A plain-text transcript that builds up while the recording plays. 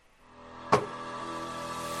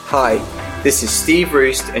Hi, this is Steve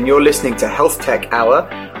Roost, and you're listening to Health Tech Hour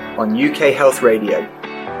on UK Health Radio.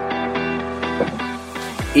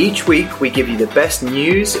 Each week, we give you the best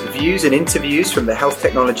news, views, and interviews from the health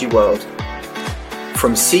technology world.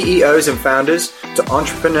 From CEOs and founders to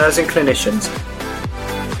entrepreneurs and clinicians,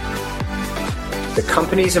 the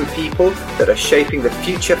companies and people that are shaping the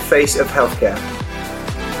future face of healthcare.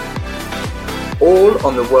 All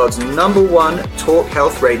on the world's #1 talk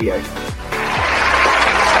health radio.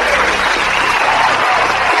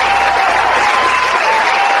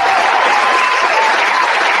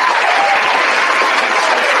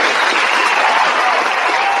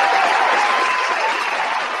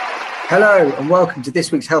 Hello and welcome to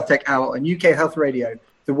this week's Health Tech Hour on UK Health Radio,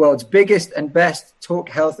 the world's biggest and best talk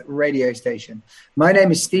health radio station. My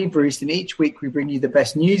name is Steve Roost, and each week we bring you the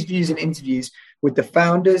best news, views and interviews with the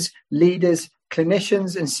founders, leaders,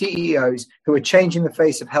 clinicians and CEOs who are changing the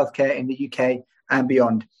face of healthcare in the UK and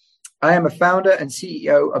beyond. I am a founder and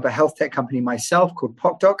CEO of a health tech company myself called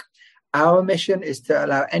PocDoc. Our mission is to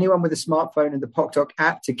allow anyone with a smartphone and the PocDoc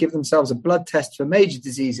app to give themselves a blood test for major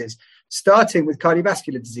diseases, starting with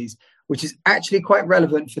cardiovascular disease, which is actually quite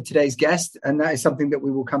relevant for today's guest. And that is something that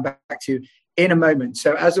we will come back to in a moment.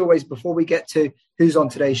 So as always, before we get to who's on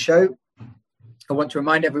today's show, I want to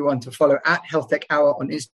remind everyone to follow at Health Tech Hour on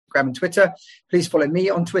Instagram and Twitter. Please follow me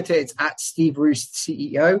on Twitter. It's at Steve Roost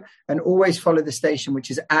CEO, and always follow the station,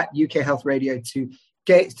 which is at UK Health Radio, to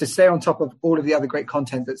stay on top of all of the other great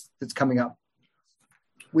content that's coming up.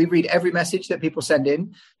 We read every message that people send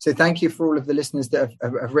in. So thank you for all of the listeners that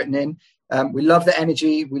have written in. We love the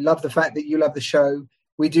energy. We love the fact that you love the show.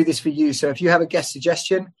 We do this for you. So if you have a guest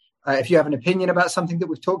suggestion, if you have an opinion about something that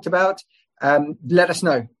we've talked about, let us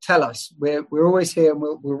know. Tell us. We're always here, and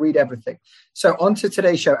we'll read everything. So on to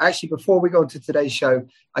today's show. Actually, before we go on to today's show,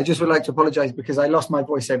 I just would like to apologize because I lost my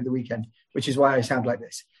voice over the weekend, which is why I sound like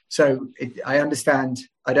this. So I understand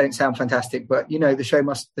I don't sound fantastic, but the show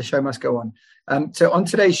must go on. So on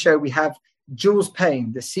today's show, we have Jules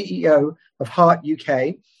Payne, the CEO of Heart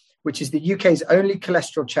UK, which is the UK's only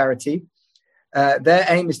cholesterol charity. Their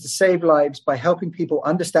aim is to save lives by helping people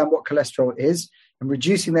understand what cholesterol is and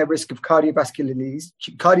reducing their risk of cardiovascular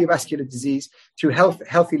disease through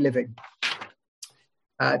healthy living.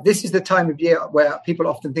 This is the time of year where people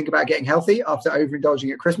often think about getting healthy after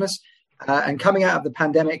overindulging at Christmas. And coming out of the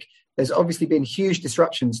pandemic, there's obviously been huge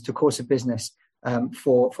disruptions to course of business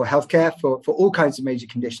for healthcare, for all kinds of major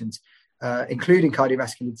conditions, including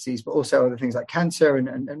cardiovascular disease, but also other things like cancer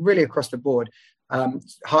and really across the board,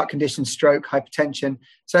 heart conditions, stroke, hypertension.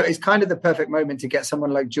 So it's kind of the perfect moment to get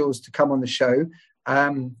someone like Jules to come on the show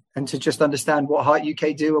and to just understand what Heart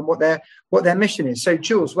UK do and what their mission is. So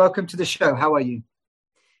Jules, welcome to the show. How are you?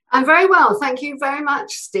 I'm very well. Thank you very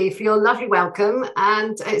much, Steve, for your lovely welcome.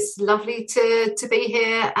 And it's lovely to be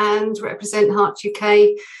here and represent Heart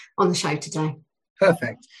UK on the show today.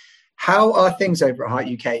 Perfect. How are things over at Heart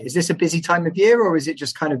UK? Is this a busy time of year, or is it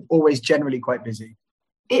just kind of always generally quite busy?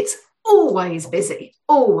 It's always busy,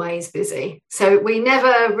 always busy. So we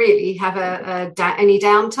never really have any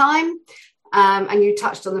downtime. And you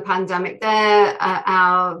touched on the pandemic there.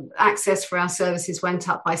 Our access for our services went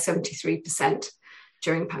up by 73%.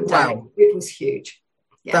 During pandemic. Wow. It was huge.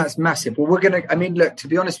 Yeah. That's massive. Well, look, to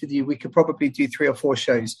be honest with you, we could probably do 3 or 4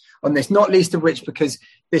 shows on this, not least of which because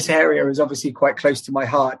this area is obviously quite close to my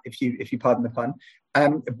heart, if you pardon the pun,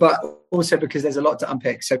 but also because there's a lot to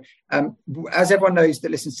unpick. So as everyone knows that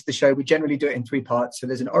listens to the show, we generally do it in 3 parts. So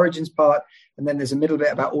there's an origins part, and then there's a middle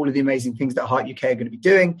bit about all of the amazing things that Heart UK are going to be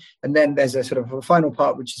doing. And then there's a sort of a final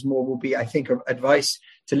part, which is more will be, I think, advice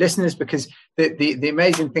to listeners, because the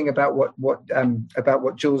amazing thing about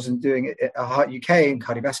what Jules is doing at Heart UK and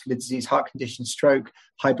cardiovascular disease, heart conditions, stroke,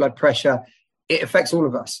 high blood pressure, it affects all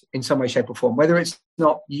of us in some way, shape or form. Whether it's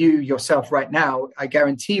not you yourself right now, I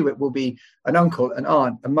guarantee you it will be an uncle, an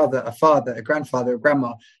aunt, a mother, a father, a grandfather, a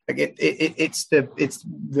grandma. Like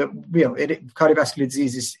cardiovascular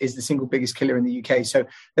disease is the single biggest killer in the UK. So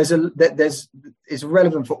it's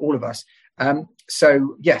relevant for all of us.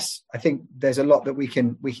 So yes, I think there's a lot that we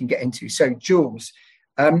can get into. So Jules,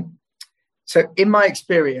 so in my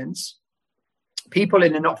experience, people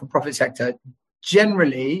in the not-for-profit sector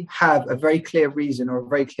generally have a very clear reason or a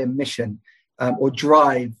very clear mission or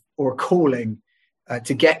drive or a calling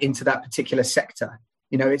to get into that particular sector.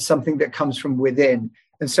 It's something that comes from within.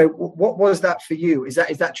 And so what was that for you? Is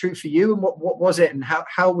that true for you? And what was it? And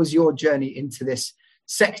how was your journey into this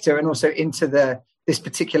sector and also into this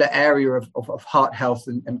particular area of heart health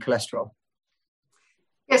and cholesterol?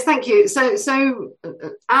 Yes, thank you. So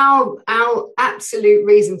our absolute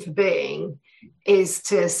reason for being is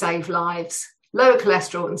to save lives, lower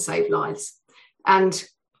cholesterol and save lives. And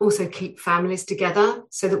also keep families together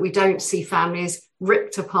so that we don't see families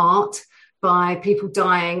ripped apart by people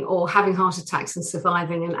dying or having heart attacks and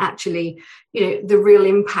surviving, and actually, the real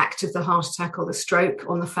impact of the heart attack or the stroke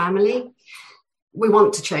on the family. We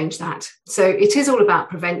want to change that. So it is all about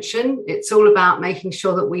prevention. It's all about making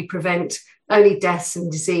sure that we prevent early deaths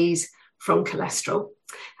and disease from cholesterol.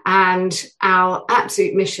 And our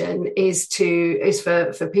absolute mission is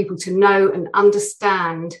for people to know and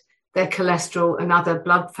understand their cholesterol and other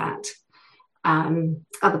blood fats, and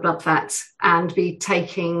be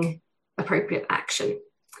taking appropriate action.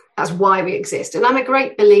 That's why we exist. And I'm a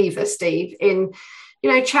great believer, Steve, in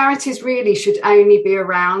charities really should only be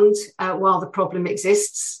around while the problem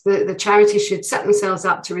exists. The charities should set themselves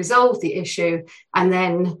up to resolve the issue, and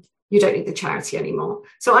then you don't need the charity anymore.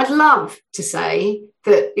 So I'd love to say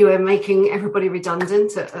that we're making everybody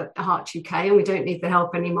redundant at Heart UK, and we don't need the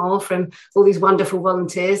help anymore from all these wonderful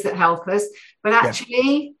volunteers that help us. But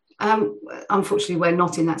actually, unfortunately, we're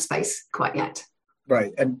not in that space quite yet.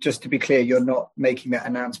 Right. And just to be clear, you're not making that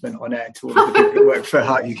announcement on air to all of the people who work for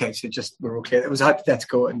Heart UK. So just we're all clear. It was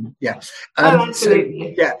hypothetical. And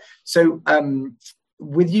absolutely. So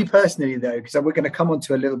with you personally, though, because we're going to come on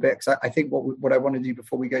to a little bit, because I think what I want to do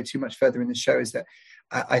before we go too much further in the show is that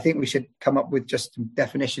I think we should come up with just some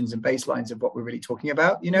definitions and baselines of what we're really talking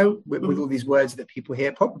about, with all these words that people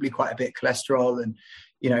hear, probably quite a bit, cholesterol and,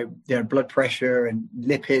 blood pressure and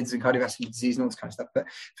lipids and cardiovascular disease and all this kind of stuff. But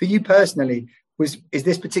for you personally, is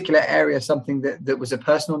this particular area something that was a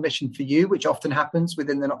personal mission for you, which often happens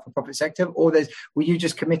within the not-for-profit sector, or were you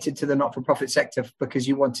just committed to the not-for-profit sector because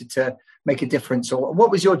you wanted to make a difference, or what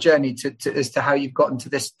was your journey as to how you've gotten to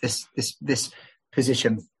this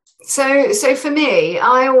position? So for me,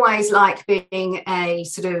 I always like being a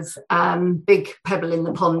sort of big pebble in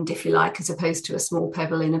the pond, if you like, as opposed to a small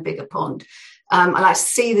pebble in a bigger pond. I like to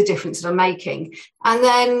see the difference that I'm making. And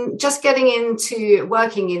then just getting into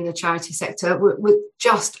working in the charity sector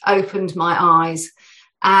just opened my eyes.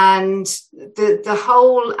 And the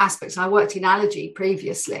whole aspects, I worked in allergy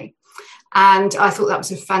previously, and I thought that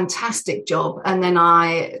was a fantastic job. And then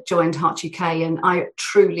I joined Heart UK, and I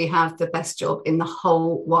truly have the best job in the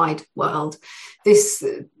whole wide world.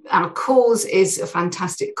 Our cause is a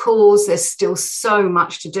fantastic cause. There's still so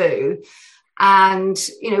much to do. And,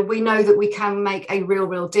 we know that we can make a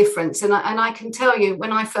real difference. And I can tell you,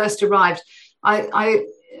 when I first arrived,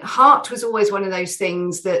 heart was always one of those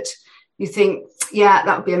things that you think, yeah,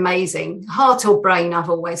 that would be amazing. Heart or brain, I've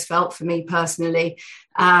always felt, for me personally,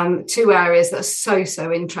 two areas that are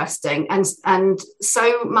so interesting, and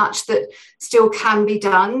so much that still can be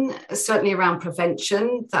done, certainly around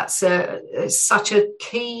prevention. That's such a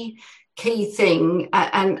key thing.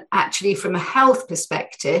 And actually, from a health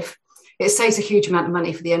perspective, it saves a huge amount of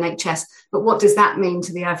money for the NHS. But what does that mean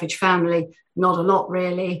to the average family? Not a lot,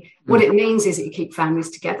 really. What it means is that you keep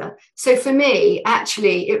families together. So for me,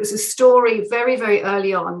 actually, it was a story very, very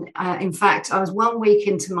early on. In fact, I was 1 week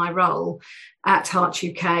into my role at Heart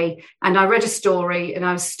UK, and I read a story, and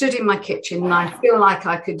I was stood in my kitchen, and I feel like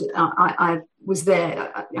I was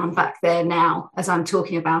there. I'm back there now as I'm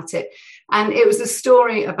talking about it. And it was a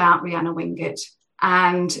story about Rhianna Wingett.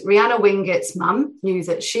 And Rhianna Wingett's mum knew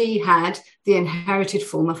that she had the inherited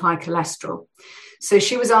form of high cholesterol. So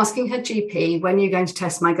she was asking her GP, when are you going to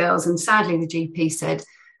test my girls? And sadly, the GP said,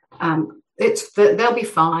 they'll be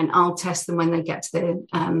fine. I'll test them when they get to their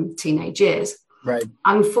teenage years. Right.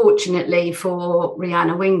 Unfortunately for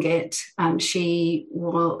Rhianna Wingett, she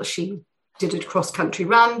did a cross-country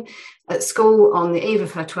run at school on the eve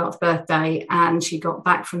of her 12th birthday, and she got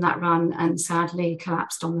back from that run and sadly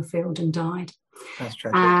collapsed on the field and died. That's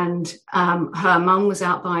tragic. And her mum was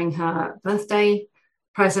out buying her birthday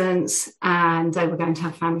presents, and they were going to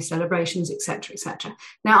have family celebrations, etc., etc.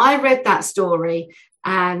 Now, I read that story,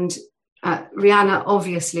 and Rhianna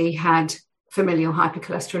obviously had familial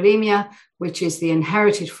hypercholesterolemia, which is the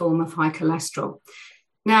inherited form of high cholesterol.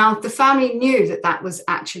 Now, the family knew that was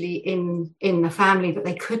actually in the family, but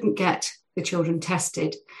they couldn't get the children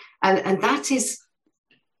tested. And that is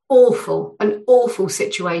an awful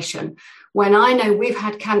situation. When I know we've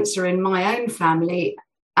had cancer in my own family,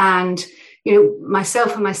 and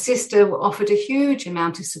myself and my sister were offered a huge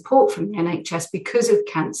amount of support from the NHS because of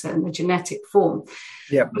cancer and the genetic form.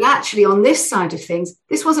 Yeah. But actually, on this side of things,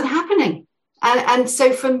 this wasn't happening. And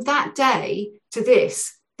so from that day to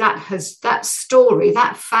this, that story,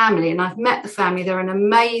 that family, and I've met the family, they're an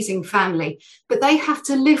amazing family, but they have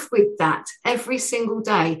to live with that every single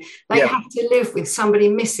day. They have to live with somebody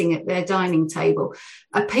missing at their dining table.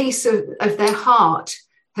 A piece of their heart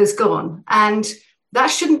has gone, and that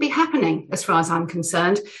shouldn't be happening as far as I'm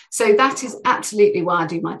concerned. So that is absolutely why I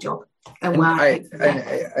do my job. And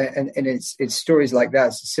it's stories like that.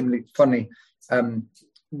 It's similarly funny.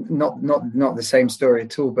 Not the same story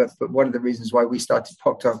at all, but one of the reasons why we started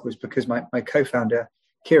Pop Talk was because my co-founder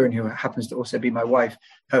Kieran, who happens to also be my wife,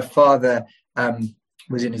 her father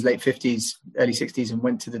was in his late 50s, early 60s, and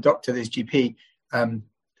went to the doctor, this GP, and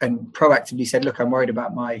proactively said, look, I'm worried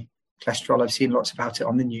about my cholesterol. I've seen lots about it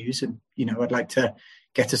on the news, and I'd like to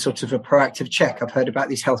get a sort of a proactive check. I've heard about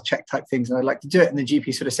these health check type things, and I'd like to do it. And the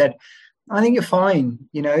GP sort of said, I think you're fine.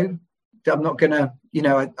 I'm not gonna,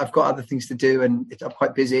 I've got other things to do, and I'm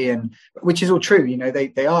quite busy, and which is all true.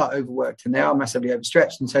 They are overworked and they are massively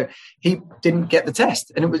overstretched, and so he didn't get the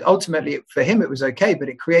test. And it was ultimately, for him, it was okay, but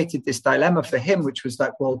it created this dilemma for him, which was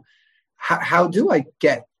like, well, how do I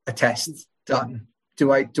get a test done?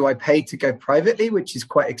 Do I pay to go privately, which is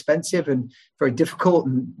quite expensive and very difficult,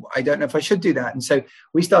 and I don't know if I should do that. And so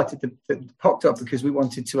we started the Pop Talk because we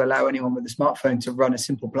wanted to allow anyone with a smartphone to run a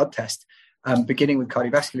simple blood test. Beginning with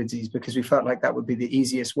cardiovascular disease, because we felt like that would be the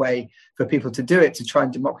easiest way for people to do it, to try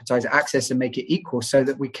and democratize access and make it equal so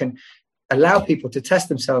that we can allow people to test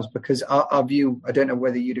themselves. Because our view, I don't know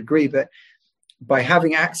whether you'd agree, but by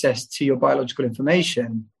having access to your biological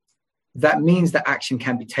information, that means that action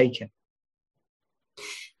can be taken.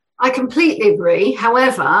 I completely agree.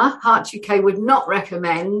 However, Heart UK would not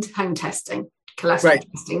recommend home testing, cholesterol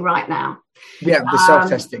testing right now. Yeah, the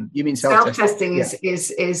self-testing. You mean self-testing?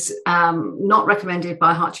 Self-testing is not recommended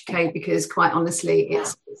by Heart UK because, quite honestly,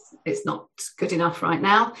 it's not good enough right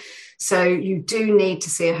now. So you do need to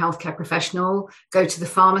see a healthcare professional, go to the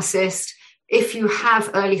pharmacist. If you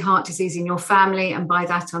have early heart disease in your family, and by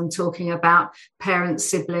that I'm talking about parents,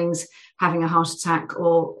 siblings having a heart attack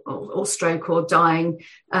or stroke or dying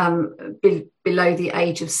below the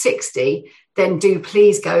age of 60, then do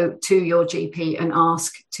please go to your GP and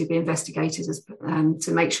ask to be investigated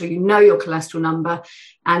to make sure you know your cholesterol number.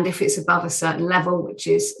 And if it's above a certain level, which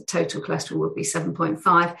is total cholesterol would be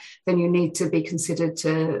 7.5, then you need to be considered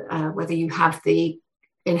to whether you have the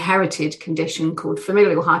inherited condition called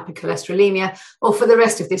familial hypercholesterolemia, or for the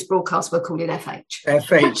rest of this broadcast we'll call it FH.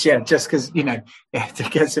 FH, yeah, just because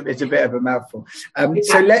it's a bit of a mouthful. Exactly.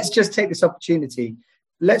 So let's just take this opportunity.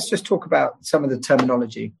 Let's just talk about some of the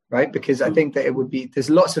terminology, right? Because I think that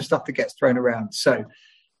there's lots of stuff that gets thrown around. So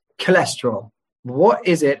cholesterol, what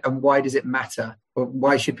is it and why does it matter? Or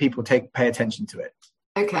why should people pay attention to it?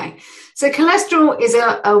 Okay, so cholesterol is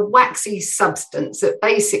a waxy substance that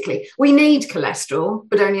basically, we need cholesterol,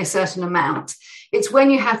 but only a certain amount. It's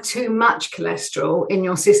when you have too much cholesterol in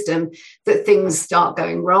your system that things start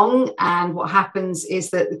going wrong. And what happens is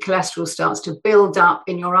that the cholesterol starts to build up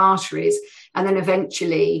in your arteries. And then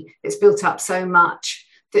eventually it's built up so much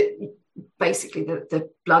that basically the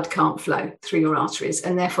blood can't flow through your arteries,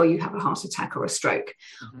 and therefore you have a heart attack or a stroke.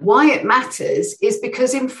 Mm-hmm. Why it matters is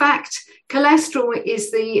because, in fact, cholesterol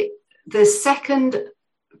is the second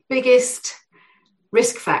biggest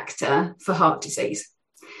risk factor for heart disease.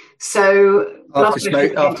 So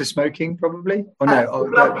after smoking, probably? Or no?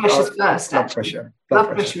 Blood pressure is first.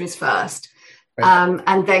 Blood pressure is first. Right.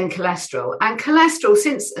 And then cholesterol. And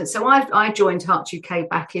cholesterol, so I joined Heart UK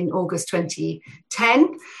back in August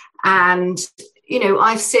 2010. And,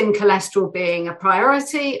 I've seen cholesterol being a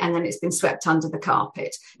priority, and then it's been swept under the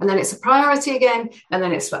carpet. And then it's a priority again, and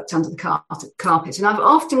then it's swept under the carpet. And I've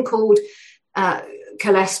often called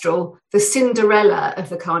cholesterol the Cinderella of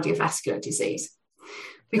the cardiovascular disease.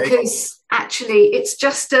 Because actually it's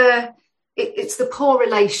just it's the poor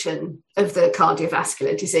relation of the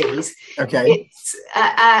cardiovascular disease. Okay.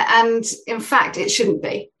 And in fact, it shouldn't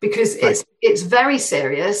be, because it's very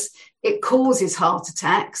serious. It causes heart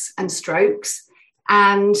attacks and strokes,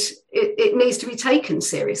 and it needs to be taken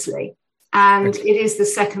seriously. And it is the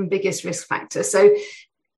second biggest risk factor. So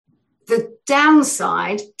the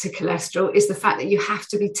downside to cholesterol is the fact that you have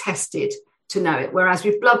to be tested to know it. Whereas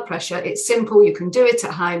with blood pressure, it's simple. You can do it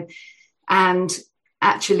at home. And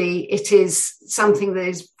actually, it is something that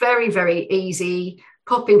is very, very easy.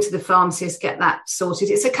 Pop into the pharmacist, get that sorted.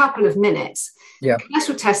 It's a couple of minutes. Yeah.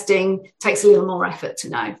 Cholesterol testing takes a little more effort to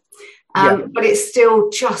know. But it's still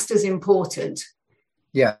just as important.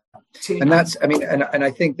 Yeah. And that's, and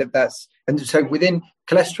I think and so within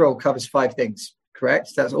cholesterol covers 5 things,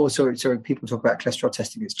 correct? That's also, so when people talk about cholesterol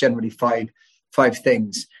testing, it's generally five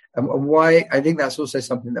things. And why I think that's also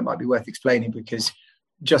something that might be worth explaining, because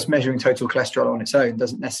just measuring total cholesterol on its own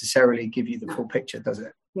doesn't necessarily give you the full picture, does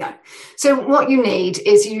it? No. So what you need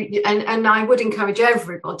is and I would encourage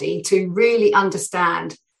everybody to really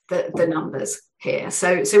understand the numbers here.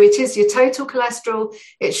 So it is your total cholesterol,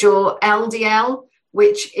 it's your LDL,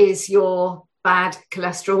 which is your bad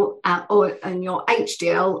cholesterol, and your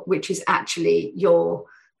HDL, which is actually your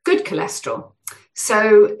good cholesterol.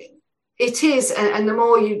 So it is, and the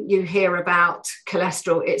more you hear about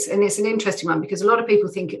cholesterol, it's an interesting one, because a lot of people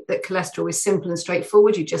think that cholesterol is simple and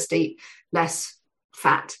straightforward. You just eat less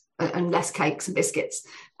fat and less cakes and biscuits,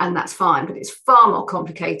 and that's fine. But it's far more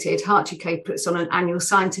complicated. Heart UK puts on an annual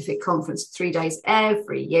scientific conference 3 days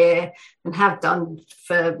every year, and have done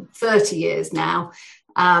for 30 years now,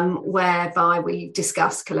 whereby we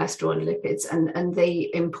discuss cholesterol and lipids and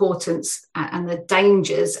the importance and the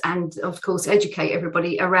dangers, and of course educate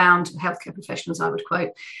everybody around, healthcare professionals I would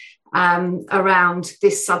quote, around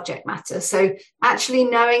this subject matter. So actually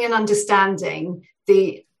knowing and understanding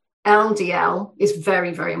the LDL is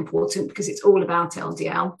very, very important, because it's all about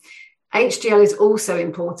LDL. HDL is also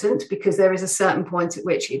important because there is a certain point at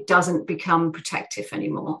which it doesn't become protective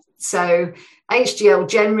anymore. So HDL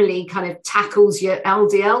generally kind of tackles your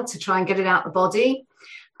LDL to try and get it out the body.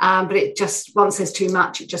 But it just, once there's too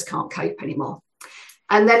much, it just can't cope anymore.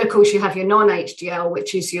 And then, of course, you have your non-HDL,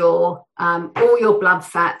 which is your all your blood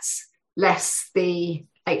fats less the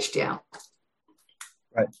HDL.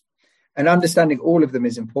 Right. And understanding all of them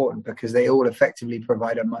is important, because they all effectively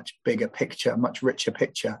provide a much bigger picture, a much richer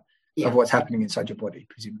picture of what's happening inside your body,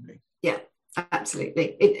 presumably. Yeah,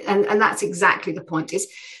 absolutely. And that's exactly the point, is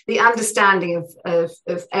the understanding of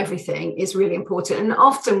everything is really important. And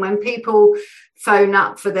often when people phone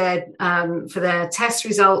up for their test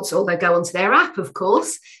results, or they go onto their app, of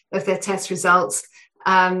course, of their test results,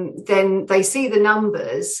 then they see the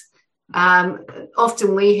numbers.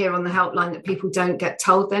 Often we hear on the helpline that people don't get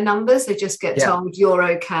told their numbers. They just get told you're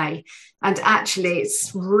okay. And actually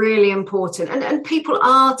it's really important. And people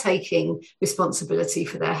are taking responsibility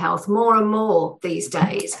for their health more and more these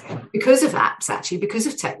days, because of apps, actually, because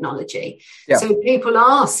of technology. Yeah. So people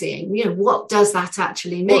are seeing, what does that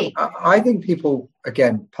actually mean? Well, I think people,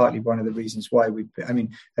 again, partly one of the reasons why with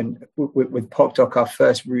PocDoc, our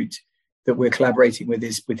first route that we're collaborating with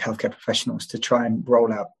is with healthcare professionals to try and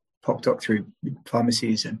roll out PocDoc through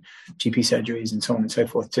pharmacies and GP surgeries and so on and so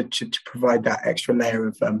forth, to provide that extra layer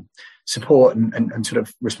of support and sort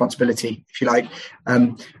of responsibility, if you like.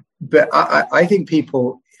 But I think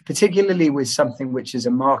people, particularly with something which is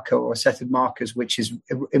a marker or a set of markers which is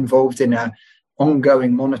involved in a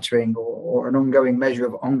ongoing monitoring or an ongoing measure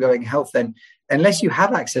of ongoing health, then unless you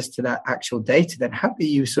have access to that actual data, then how do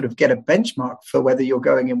you sort of get a benchmark for whether you're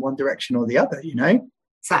going in one direction or the other,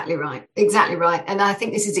 Exactly right. And I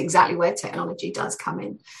think this is exactly where technology does come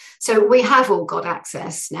in. So we have all got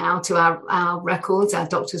access now to our records, our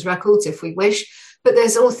doctors' records, if we wish. But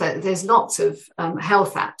there's lots of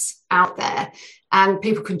health apps out there, and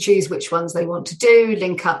people can choose which ones they want to do,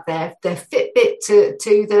 link up their Fitbit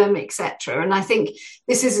to them, etc. And I think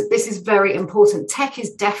this is very important. Tech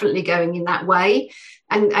is definitely going in that way.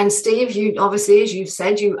 And Steve, you obviously, as you've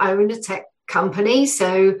said, you own a tech company,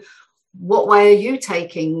 so what way are you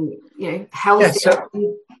taking, health? So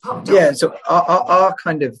our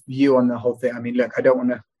kind of view on the whole thing. I mean, look, I don't want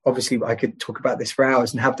to. Obviously, I could talk about this for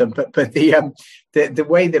hours and have them, but the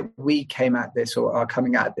way that we came at this, or are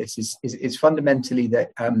coming at this, is fundamentally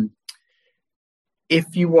that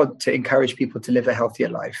if you want to encourage people to live a healthier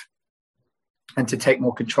life and to take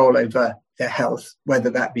more control over their health, whether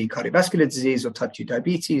that be cardiovascular disease or type 2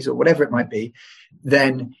 diabetes or whatever it might be,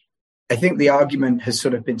 then I think the argument has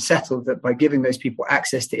sort of been settled that by giving those people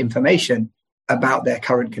access to information about their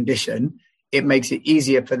current condition, it makes it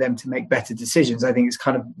easier for them to make better decisions. I think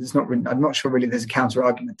I'm not sure really there's a counter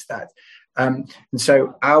argument to that. And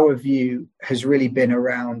so our view has really been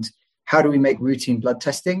around, how do we make routine blood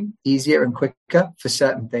testing easier and quicker for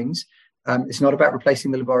certain things? It's not about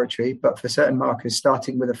replacing the laboratory, but for certain markers,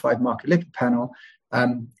 starting with a 5-marker lipid panel,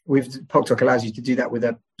 PocDoc allows you to do that with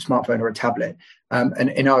a smartphone or a tablet.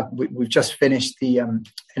 And we've just finished the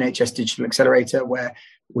NHS Digital Accelerator, where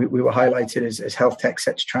we were highlighted as health tech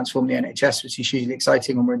set to transform the NHS, which is hugely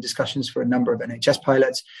exciting. And we're in discussions for a number of NHS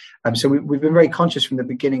pilots. So we've been very conscious from the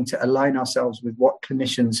beginning to align ourselves with what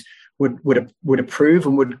clinicians would approve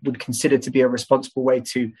and would consider to be a responsible way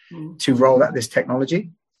to roll out this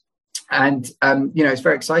technology. And, it's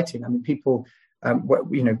very exciting. I mean, people...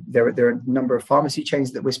 there are a number of pharmacy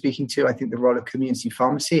chains that we're speaking to. I think the role of community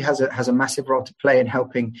pharmacy has a massive role to play in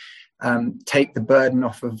helping take the burden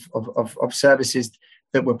off of services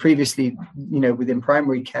that were previously, within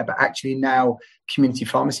primary care, but actually now community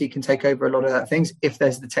pharmacy can take over a lot of that things if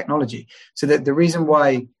there's the technology. So that the reason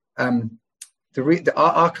why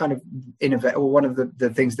our kind of innovate, or one of the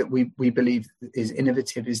things that we believe is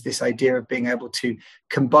innovative, is this idea of being able to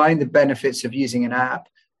combine the benefits of using an app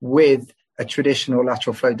with a traditional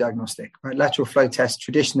lateral flow diagnostic. Right? Lateral flow tests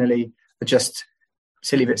traditionally are just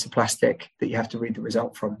silly bits of plastic that you have to read the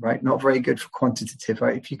result from, right? Not very good for quantitative,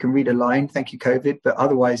 right? If you can read a line, thank you, COVID. But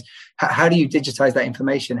otherwise, how do you digitize that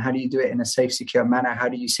information? How do you do it in a safe, secure manner? How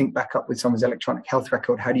do you sync back up with someone's electronic health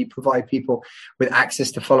record? How do you provide people with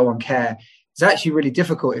access to follow-on care? It's actually really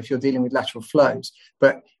difficult if you're dealing with lateral flows,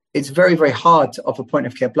 but it's very, very hard to offer point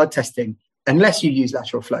of care blood testing unless you use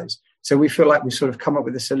lateral flows. So we feel like we've sort of come up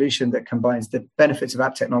with a solution that combines the benefits of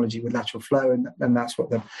app technology with lateral flow, and that's what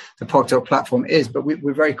the PogTalk platform is. But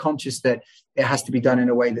we're very conscious that it has to be done in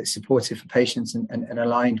a way that's supportive for patients and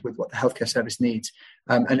aligned with what the healthcare service needs.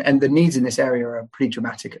 And the needs in this area are pretty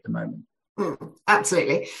dramatic at the moment.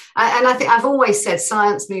 Absolutely. And I think I've always said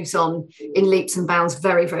science moves on in leaps and bounds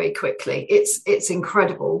very, very quickly. It's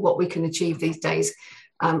incredible what we can achieve these days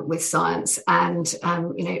with science, and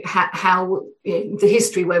how the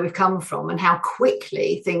history where we've come from and how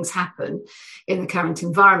quickly things happen in the current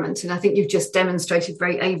environment. And I think you've just demonstrated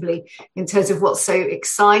very ably in terms of what's so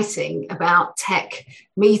exciting about tech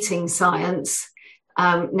meeting science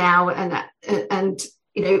now, and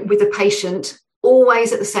with the patient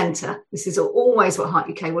always at the centre. This is always what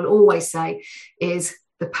Heart UK will always say, is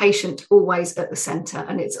the patient always at the centre,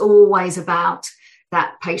 and it's always about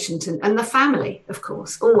that patient and the family, of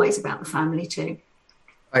course, always about the family too.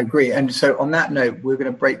 I agree. And so on that note, we're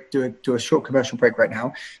going to do a short commercial break right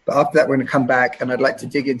now. But after that, we're going to come back, and I'd like to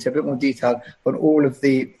dig into a bit more detail on all of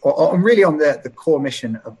on the core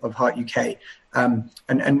mission of Heart UK, and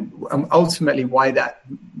ultimately why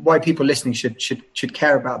people listening should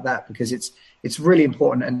care about that, because it's really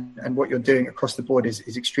important, and what you're doing across the board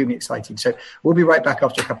is extremely exciting. So we'll be right back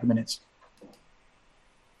after a couple of minutes.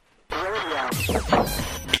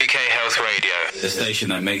 UK Health Radio, the station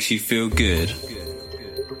that makes you feel good.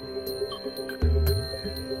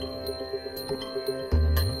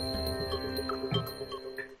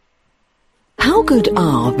 How good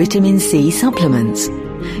are vitamin C supplements?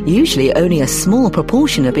 Usually only a small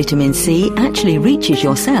proportion of vitamin C actually reaches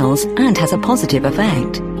your cells and has a positive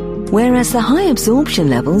effect. Whereas the high absorption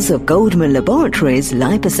levels of Goldman Laboratories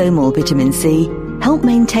liposomal vitamin C help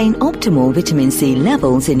maintain optimal vitamin C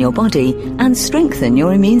levels in your body and strengthen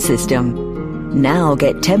your immune system. Now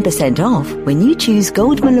get 10% off when you choose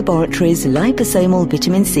Goldman Laboratories liposomal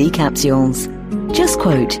vitamin C capsules. Just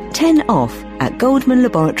quote 10 off at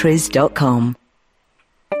goldmanlaboratories.com.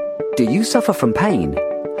 Do you suffer from pain?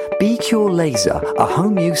 B-Cure Laser, a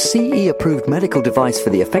home-use CE-approved medical device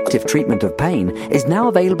for the effective treatment of pain, is now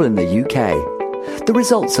available in the UK. The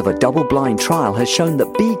results of a double-blind trial has shown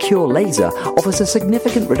that B-Cure Laser offers a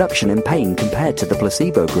significant reduction in pain compared to the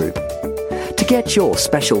placebo group. To get your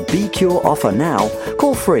special B-Cure offer now,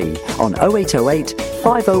 call free on 0808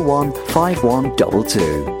 501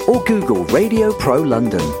 5122 or Google Radio Pro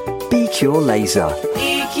London. B-Cure Laser.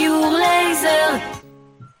 B-Cure Laser.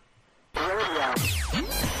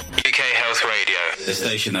 UK Health Radio, the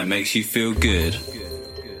station that makes you feel good.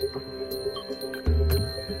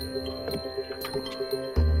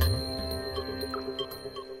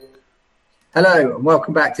 Hello and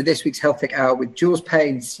welcome back to this week's Health Tech Hour with Jules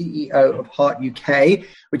Payne, CEO of Heart UK,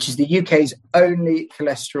 which is the UK's only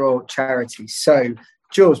cholesterol charity. So,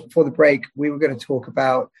 Jules, before the break, we were going to talk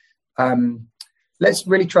about let's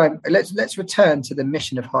return to the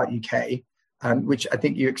mission of Heart UK, which I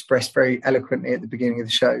think you expressed very eloquently at the beginning of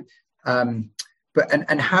the show.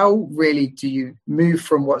 But how really do you move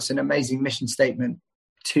from what's an amazing mission statement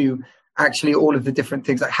to actually all of the different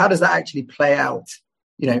things? Like, how does that actually play out,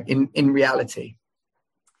 in reality?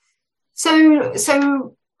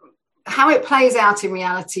 So how it plays out in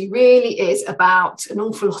reality really is about an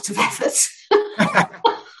awful lot of effort.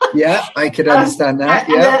 Yeah, I could understand that.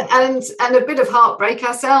 Yeah, and a bit of heartbreak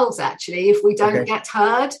ourselves, actually, if we don't get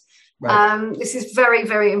heard. Right. This is very,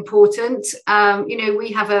 very important.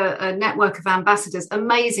 We have a network of ambassadors,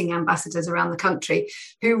 amazing ambassadors around the country,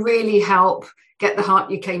 who really help get the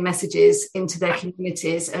Heart UK messages into their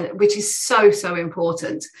communities, which is so, so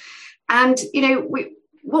important. And,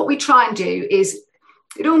 what we try and do is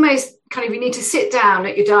it almost kind of, you need to sit down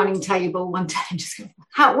at your dining table one day and just go,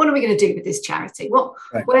 what are we going to do with this charity?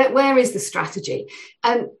 Where is the strategy?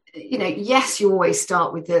 And, yes, you always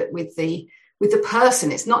start with the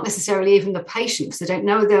person. It's not necessarily even the patient, because they don't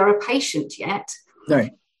know they're a patient yet. No.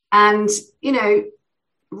 And,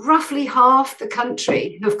 roughly half the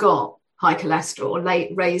country have got high cholesterol or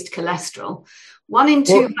raised cholesterol. 1 in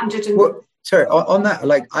 200. Sorry, on that,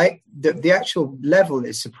 the actual level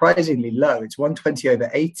is surprisingly low. It's 120 over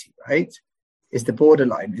 80, right? Is the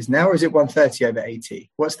borderline is now, or is it 130 over 80?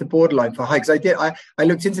 What's the borderline for high? Because I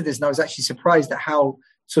looked into this and I was actually surprised at how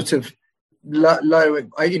sort of low.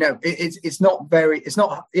 It's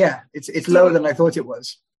lower than I thought it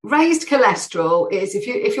was. raised cholesterol is if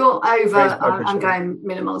you're over, I'm going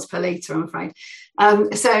millimoles per litre, I'm afraid.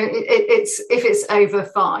 So if it's over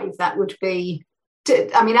 5, that would be,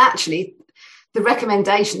 actually, the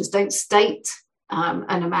recommendations don't state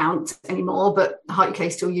an amount anymore, but Heart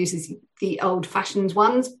UK still uses the old-fashioned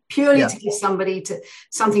ones purely to give somebody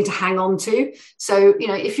something to hang on to. So,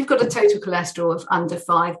 if you've got a total cholesterol of under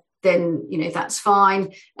 5, then, that's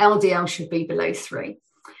fine. LDL should be below 3.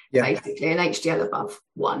 Basically, and HDL above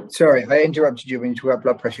 1. Sorry, I interrupted you when you talked about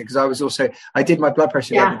blood pressure, because I did my blood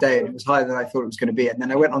pressure the other day and it was higher than I thought it was going to be. And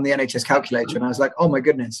then I went on the NHS calculator and I was like, oh my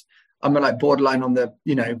goodness, I'm like borderline on the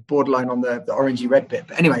orangey red bit.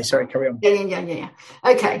 But anyway, sorry, carry on. Yeah.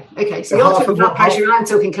 Okay. So you're talking blood pressure, I'm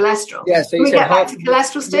talking cholesterol. Yeah, so can we get back to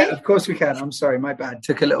cholesterol, Steve? Yeah, of course we can. I'm sorry, my bad.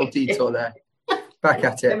 Took a little detour there. Back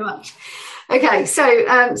at it. Very much. Okay,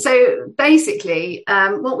 so basically,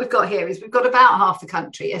 what we've got here is we've got about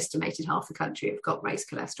estimated half the country have got raised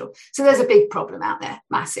cholesterol. So there's a big problem out there,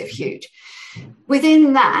 massive, huge.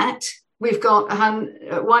 Within that, we've got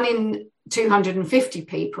 1 in 250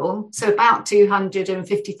 people, so about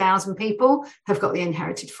 250,000 people have got the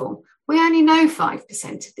inherited form. We only know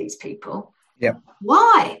 5% of these people. Yeah.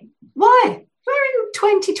 Why? We're in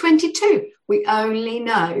 2022. We only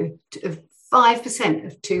know 5%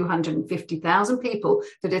 of 250,000 people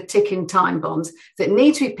that are ticking time bombs that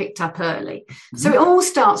need to be picked up early. Mm-hmm. So it all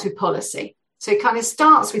starts with policy. So it kind of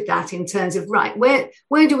starts with that in terms of, right, where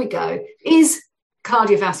do we go? Is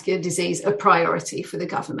cardiovascular disease a priority for the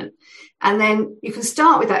government? And then you can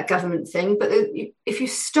start with that government thing, but if you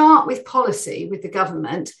start with policy with the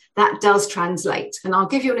government, that does translate. And I'll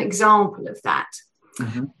give you an example of that.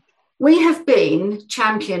 Mm-hmm. We have been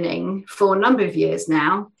championing for a number of years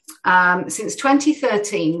now. Since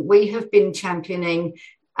 2013, we have been championing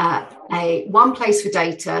a one place for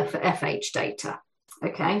data for FH data.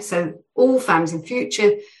 Okay, so all families in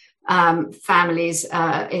future families,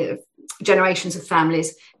 generations of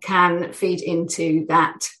families can feed into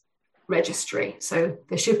that registry. So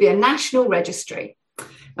there should be a national registry.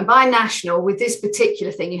 And by national, with this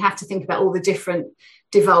particular thing, you have to think about all the different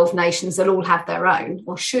devolved nations that all have their own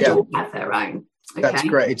or should all have their own. Okay. That's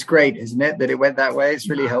great. It's great, isn't it, that it went that way? It's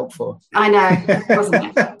really helpful. I know,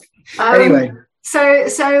 wasn't it? Anyway.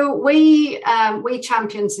 So we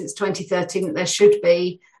championed since 2013 that there should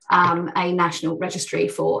be a national registry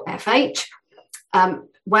for FH.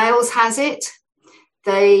 Wales has it.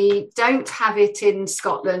 They don't have it in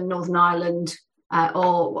Scotland, Northern Ireland,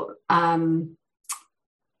 or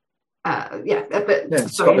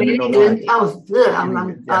sorry, in England.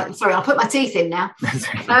 Sorry, I'll put my teeth in now.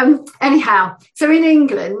 Anyhow, so in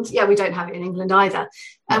England, we don't have it in England either.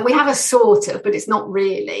 And we have a sort of, but it's not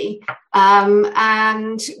really.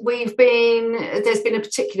 And there's been a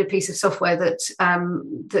particular piece of software that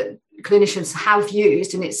clinicians have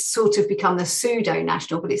used, and it's sort of become the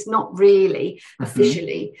pseudo-national, but it's not really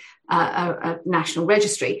officially a national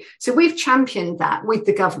registry. So we've championed that with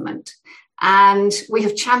the government. And we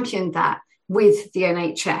have championed that with the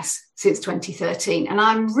NHS since 2013. And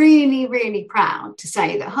I'm really, really proud to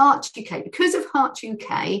say that Heart UK, because of Heart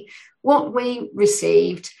UK, what we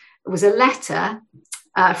received was a letter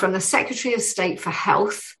from the Secretary of State for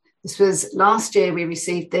Health. This was last year we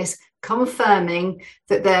received this, confirming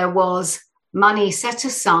that there was money set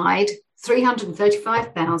aside,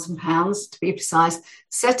 £335,000 to be precise,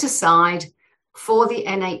 set aside for the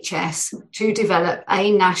NHS to develop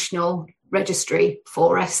a national registry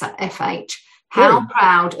for FH. How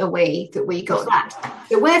proud are we that we got that?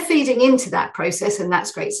 So we're feeding into that process, and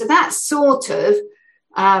that's great. So that sort of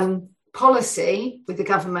policy with the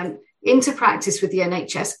government into practice with the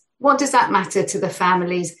NHS, what does that matter to the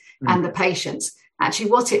families and the patients? Actually,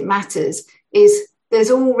 what it matters is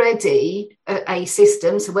there's already a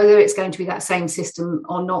system. So whether it's going to be that same system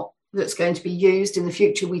or not that's going to be used in the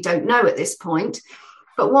future, we don't know at this point.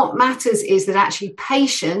 But what matters is that actually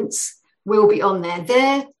patients will be on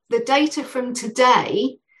there. The data from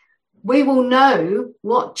today, we will know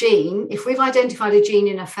what gene, if we've identified a gene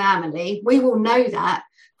in a family, we will know that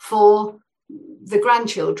for the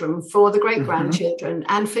grandchildren, for the great-grandchildren,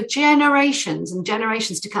 and for generations and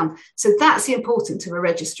generations to come. So that's the importance of a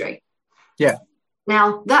registry. Yeah.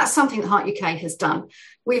 Now, that's something that Heart UK has done.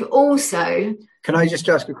 We've also... Can I just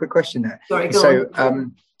ask a quick question there? Sorry, go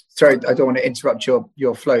on. Sorry, I don't want to interrupt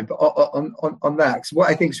your flow, but on that, because what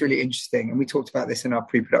I think is really interesting, and we talked about this in our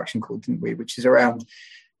pre-production call, didn't we? Which is around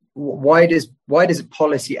why does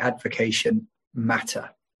policy advocacy matter?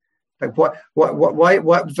 Like what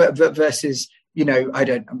versus,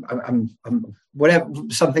 whatever,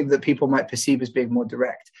 something that people might perceive as being more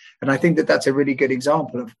direct. And I think that that's a really good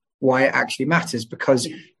example of why it actually matters, because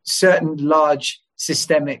certain large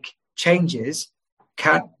systemic changes,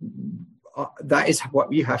 that is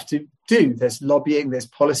what you have to do. There's lobbying, there's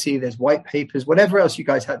policy, there's white papers, whatever else you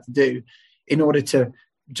guys had to do in order to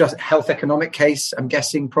just health economic case. I'm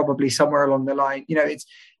guessing probably somewhere along the line,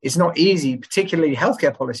 it's not easy, particularly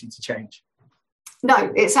healthcare policy, to change.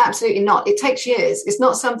 No, it's absolutely not. It takes years. It's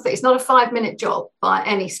not a 5-minute job by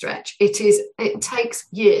any stretch. It takes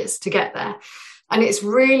years to get there. And it's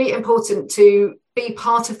really important to be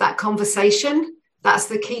part of that conversation. That's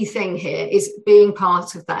the key thing here, is being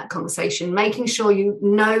part of that conversation, making sure you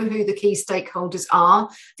know who the key stakeholders are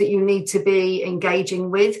that you need to be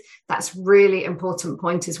engaging with. That's really important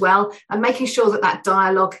point as well. And making sure that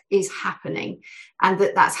dialogue is happening and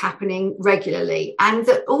that's happening regularly. And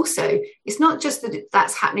that also, it's not just that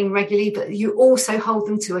that's happening regularly, but you also hold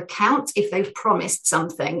them to account if they've promised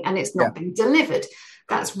something and it's not been delivered.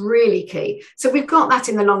 That's really key. So we've got that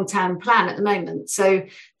in the long-term plan at the moment. So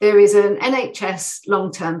there is an NHS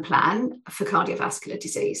long-term plan for cardiovascular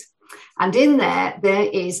disease. And in there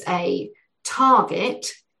is a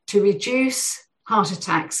target to reduce heart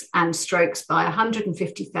attacks and strokes by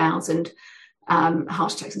 150,000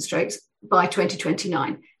 heart attacks and strokes by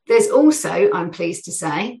 2029. There's also, I'm pleased to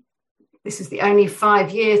say, this is the only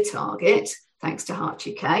 5-year target, thanks to Heart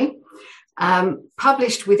UK,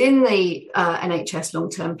 published within the NHS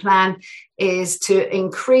long-term plan, is to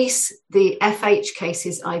increase the FH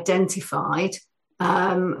cases identified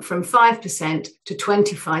from 5% to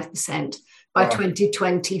 25% by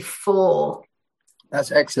 2024.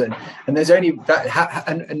 That's excellent. And there's only that.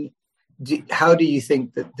 How do you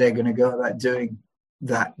think that they're going to go about doing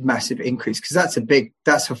that massive increase? Because that's a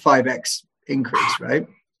 5x increase, right?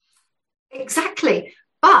 Exactly.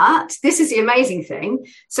 But this is the amazing thing.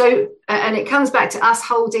 So, and it comes back to us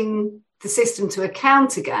holding the system to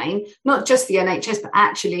account again, not just the NHS, but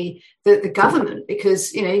actually the government,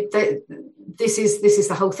 because, this is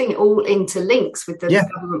the whole thing. It all interlinks with the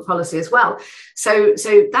government policy as well. So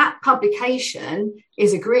that publication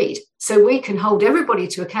is agreed. So we can hold everybody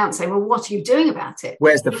to account saying, well, what are you doing about it?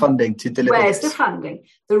 Where's the funding to deliver Where's the funding?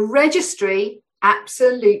 The registry,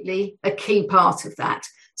 absolutely a key part of that.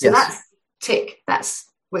 So that's tick.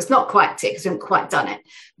 It's not quite tick because we haven't quite done it,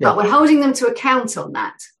 but we're holding them to account on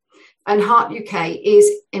that. And Heart UK is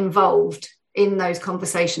involved in those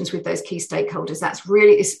conversations with those key stakeholders.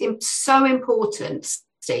 It's so important,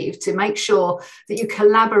 Steve, to make sure that you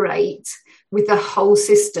collaborate with the whole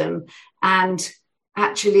system and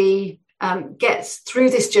actually get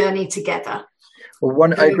through this journey together.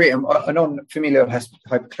 Well, I agree. And on familial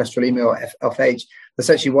hypercholesterolemia, or FH, that's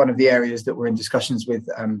actually one of the areas that we're in discussions with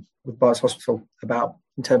Barts Hospital about,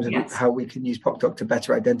 in terms of how we can use PocDoc to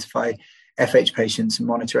better identify FH patients and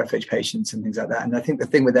monitor FH patients and things like that. And I think the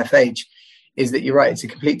thing with FH is that you're right, it's a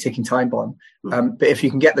complete ticking time bomb. But if you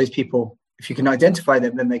can get those people, if you can identify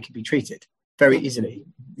them, then they can be treated very easily,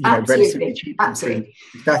 relatively cheap. Absolutely.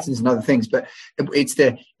 Statins and other things. But it's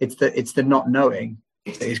the not knowing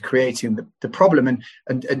that is creating the problem.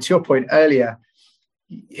 And to your point earlier,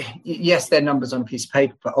 yes, they're numbers on a piece of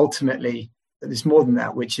paper, but ultimately there's more than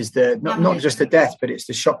that, which is not just the death, but it's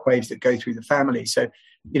the shockwaves that go through the family. So,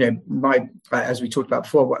 as we talked about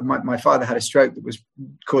before, my father had a stroke that was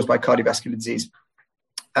caused by cardiovascular disease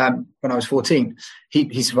when I was 14.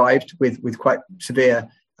 He survived with quite severe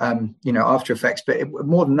after effects, but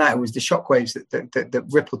more than that, it was the shockwaves that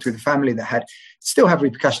rippled through the family that still have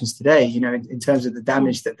repercussions today, in terms of the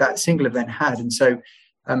damage that single event had. And so,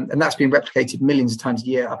 and that's been replicated millions of times a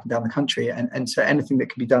year up and down the country. And so anything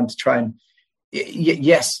that can be done to try and,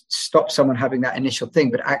 stop someone having that initial thing,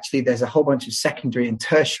 but actually there's a whole bunch of secondary and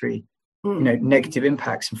tertiary, negative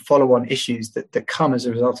impacts and follow-on issues that come as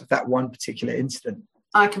a result of that one particular incident.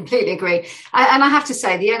 I completely agree. And I have to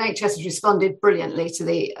say, the NHS has responded brilliantly to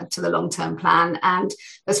the long-term plan. And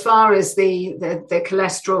as far as the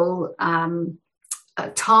cholesterol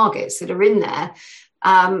targets that are in there,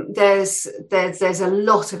 there's a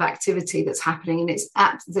lot of activity that's happening, and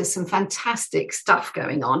there's some fantastic stuff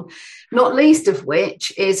going on, not least of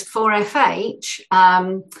which is for FH.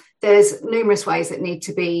 There's numerous ways that need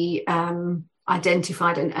to be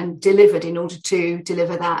identified and delivered in order to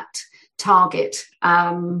deliver that target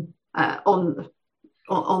on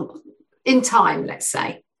in time, let's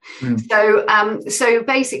say. So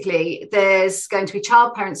basically there's going to be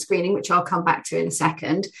child parent screening, which I'll come back to in a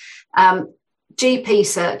second. GP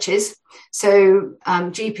searches. So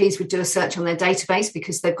GPs would do a search on their database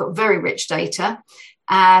because they've got very rich data,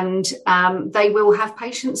 And they will have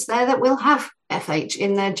patients there that will have FH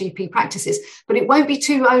in their GP practices, but it won't be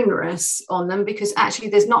too onerous on them because actually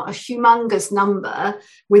there's not a humongous number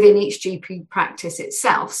within each GP practice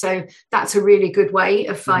itself. So that's a really good way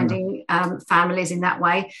of finding families in that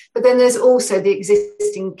way. But then there's also the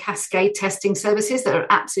existing cascade testing services that are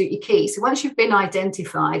absolutely key. So once you've been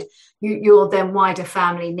identified, your then wider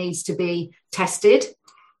family needs to be tested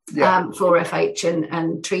for FH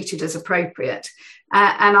and treated as appropriate.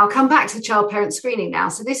 And I'll come back to child-parent screening now.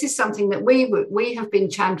 So this is something that we have been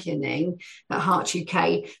championing at Heart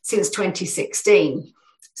UK since 2016.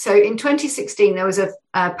 So in 2016, there was a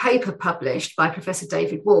paper published by Professor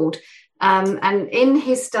David Ward. And in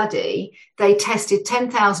his study, they tested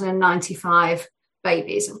 10,095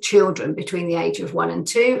 babies or children between the age of 1 and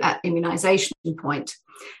 2 at immunisation point.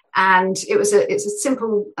 And it's a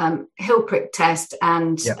simple heel prick test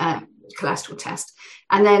and cholesterol test.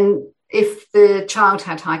 And then if the child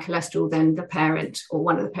had high cholesterol, then the parent or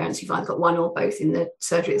one of the parents, you've either got one or both in the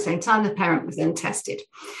surgery at the same time, the parent was then tested.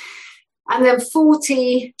 And then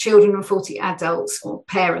 40 children and 40 adults or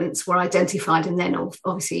parents were identified, and then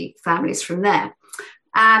obviously families from there.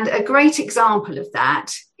 And a great example of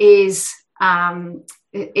that is a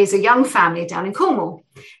young family down in Cornwall.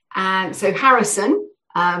 And so Harrison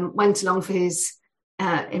went along for his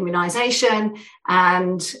immunisation,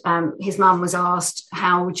 and his mum was asked,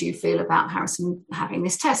 how would you feel about Harrison having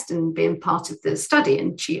this test and being part of the study?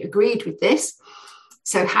 And she agreed with this.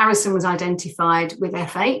 So Harrison was identified with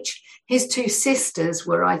FH. His 2 sisters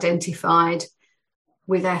were identified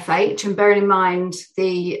with FH. And bearing in mind,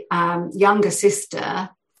 the younger sister,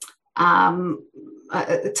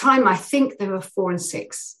 at the time, I think there were 4 and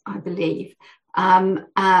 6, I believe.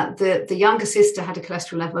 The younger sister had a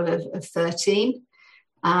cholesterol level of 13.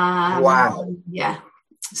 Wow. Yeah.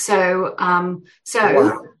 So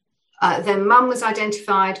then mum was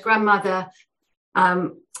identified, grandmother,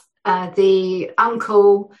 the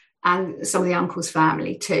uncle, and some of the uncle's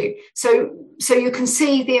family too. So you can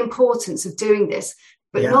see the importance of doing this,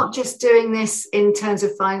 but not just doing this in terms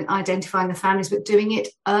of identifying the families, but doing it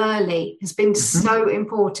early has been so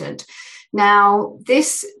important. Now,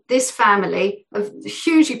 this family, a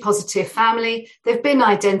hugely positive family, they've been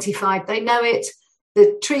identified, they know it.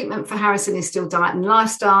 The treatment for Harrison is still diet and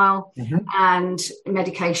lifestyle, and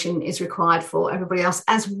medication is required for everybody else,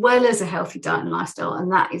 as well as a healthy diet and lifestyle, and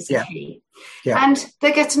that is key. Yeah. And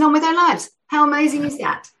they're getting on with their lives. How amazing is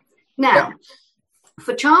that? Now,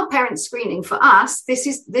 for child-parent screening, for us,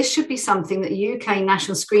 this should be something that the UK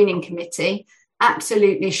National Screening Committee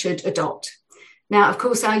absolutely should adopt. Now, of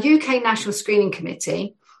course, our UK National Screening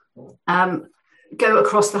Committee go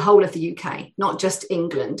across the whole of the UK, not just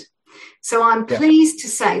England. So I'm pleased to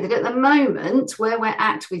say that at the moment where we're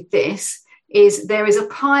at with this is there is a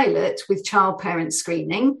pilot with child-parent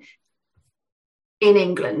screening in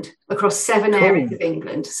England, across 7 areas of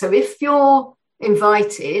England. So if you're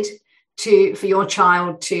invited for your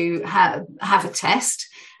child to have a test,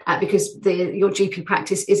 because your GP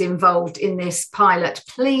practice is involved in this pilot,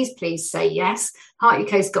 please say yes. Heart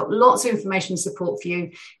UK's got lots of information and support for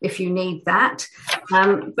you if you need that.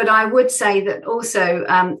 But I would say that also,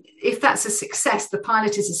 if that's a success, the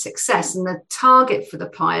pilot is a success, and the target for the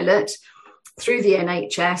pilot through the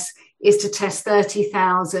NHS is to test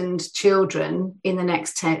 30,000 children in the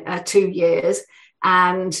next 2 years.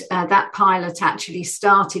 And that pilot actually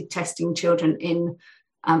started testing children in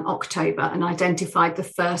October and identified the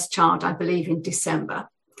first child, I believe, in December.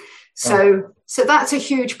 So that's a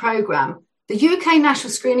huge programme. The UK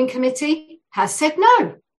National Screening Committee has said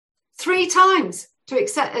no 3 times to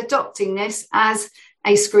accept adopting this as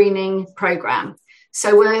a screening programme.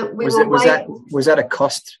 So was that a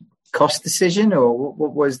cost decision, or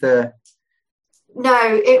what was the?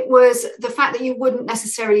 No, it was the fact that you wouldn't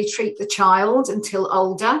necessarily treat the child until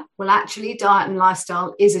older. Well, actually, diet and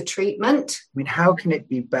lifestyle is a treatment. I mean, how can it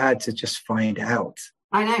be bad to just find out?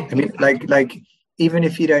 I know. I mean, like even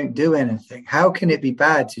if you don't do anything, how can it be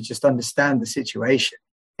bad to just understand the situation?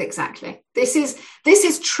 Exactly. This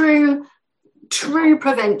is true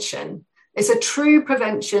prevention. It's a true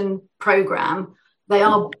prevention program. They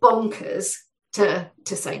are bonkers to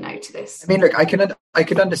say no to this. I mean, look, I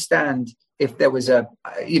could understand if there was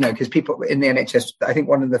because people in the NHS, I think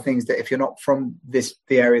one of the things that if you're not from the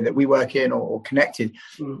area that we work in or connected,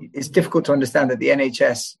 it's difficult to understand that the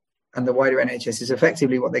NHS and the wider NHS is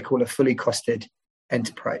effectively what they call a fully costed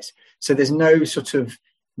enterprise. So there's no sort of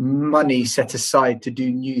money set aside to do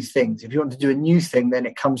new things. If you want to do a new thing, then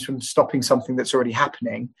it comes from stopping something that's already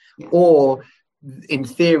happening, or in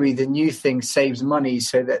theory, the new thing saves money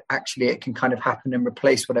so that actually it can kind of happen and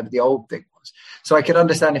replace whatever the old thing was. was. So I could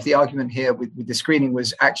understand if the argument here with the screening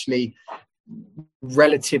was actually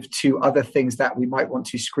relative to other things that we might want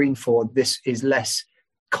to screen for, this is less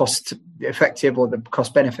cost effective, or the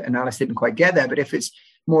cost benefit analysis didn't quite get there. But if it's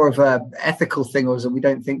more of a ethical thing, or we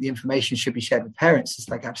don't think the information should be shared with parents, it's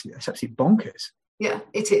like that's absolutely bonkers. Yeah,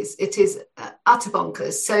 it is utter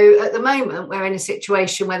bonkers. So at the moment, we're in a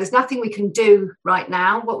situation where there's nothing we can do right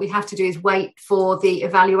now. What we have to do is wait for the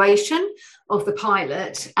evaluation of the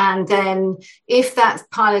pilot. And then if that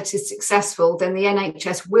pilot is successful, then the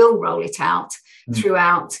NHS will roll it out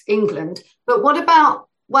throughout England. But what about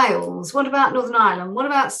Wales? What about Northern Ireland? What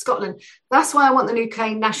about Scotland? That's why I want the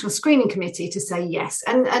UK National Screening Committee to say yes.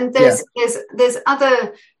 And there's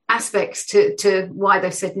other aspects to why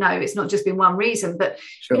they've said no. It's not just been one reason, but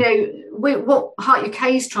sure. What Heart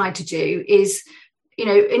UK is trying to do is,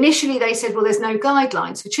 initially they said, well, there's no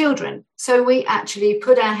guidelines for children. So we actually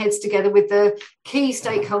put our heads together with the key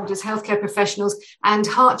stakeholders, healthcare professionals, and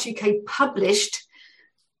Heart UK published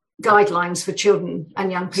guidelines for children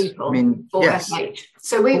and young people for FH.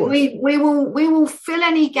 So we will fill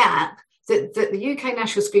any gap that the UK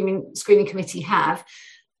National Screening Committee have.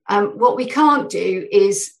 What we can't do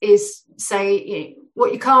is say,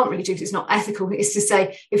 what you can't really do, because it's not ethical, is to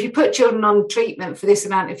say, if you put children on treatment for this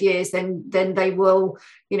amount of years, then they will,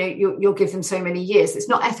 you'll give them so many years. It's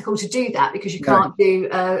not ethical to do that, because you can't do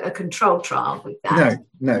a control trial with that.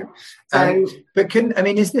 No. But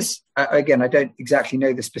is this, again, I don't exactly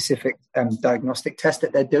know the specific diagnostic test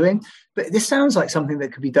that they're doing, but this sounds like something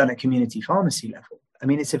that could be done at community pharmacy level.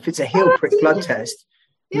 If it's a heel prick blood test,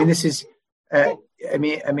 this is, in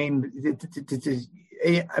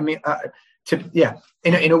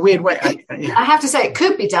a weird way. I have to say it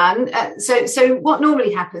could be done. So what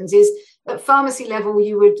normally happens is at pharmacy level,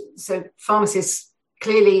 pharmacists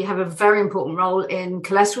clearly have a very important role in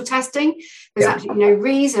cholesterol testing. There's absolutely no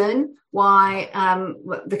reason why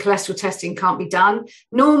the cholesterol testing can't be done.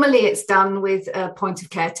 Normally it's done with point of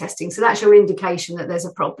care testing. So that's your indication that there's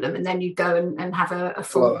a problem. And then you go and have a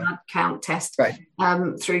full blood count test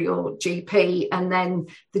through your GP. And then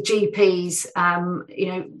the GPs,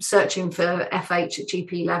 searching for FH at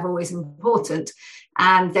GP level is important.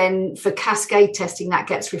 And then for cascade testing, that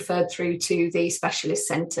gets referred through to the specialist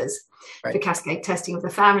centres. For cascade testing of the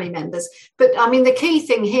family members. But the key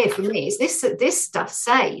thing here for me is this stuff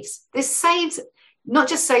saves. This saves, not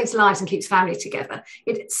just saves lives and keeps family together,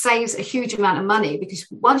 it saves a huge amount of money, because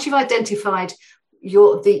once you've identified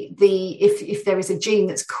if there is a gene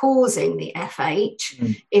that's causing the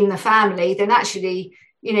FH in the family, then actually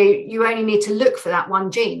you only need to look for that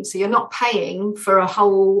one gene. So you're not paying for a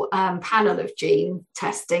whole panel of gene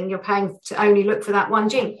testing. You're paying to only look for that one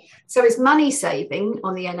gene. So it's money saving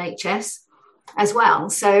on the NHS as well.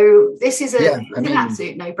 So this is an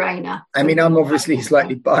absolute no-brainer. I'm obviously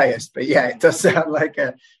slightly biased, but it does sound like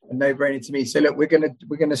a no-brainer to me. So look, we're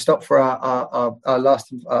gonna stop for our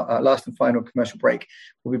last and final commercial break.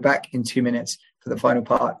 We'll be back in 2 minutes for the final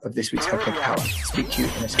part of this week's Health Tech Hour. Speak to you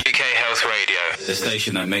in a second. UK Health Radio, the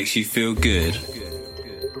station that makes you feel good.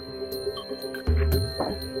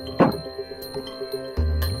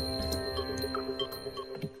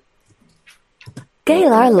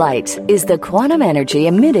 Scalar light is the quantum energy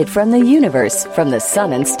emitted from the universe, from the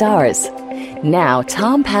sun and stars. Now,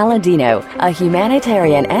 Tom Palladino, a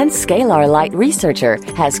humanitarian and scalar light researcher,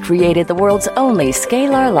 has created the world's only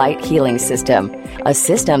scalar light healing system, a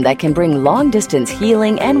system that can bring long-distance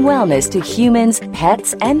healing and wellness to humans,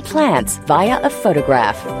 pets, and plants via a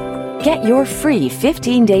photograph. Get your free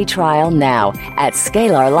 15-day trial now at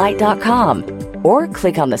scalarlight.com. Or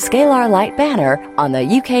click on the Scalar Light banner on the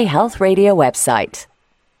UK Health Radio website.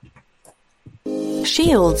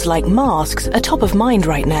 Shields like masks are top of mind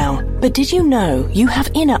right now. But did you know you have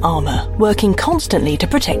inner armor working constantly to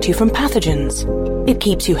protect you from pathogens? It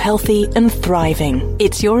keeps you healthy and thriving.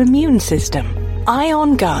 It's your immune system.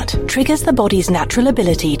 Ion Gut triggers the body's natural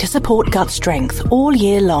ability to support gut strength all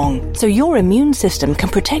year long, so your immune system can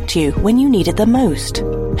protect you when you need it the most.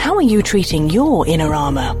 How are you treating your inner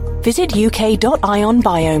armor? Visit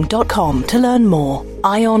uk.ionbiome.com to learn more.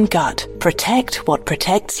 Ion Gut. Protect what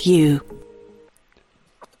protects you.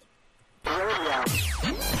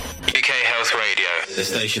 UK Health Radio, the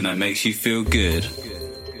station that makes you feel good.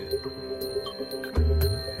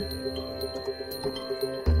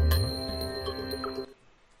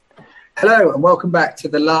 Hello and welcome back to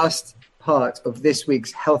the last part of this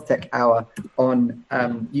week's Health Tech Hour on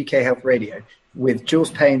UK Health Radio with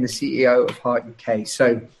Jules Payne, the CEO of Heart UK.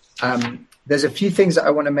 So there's a few things that I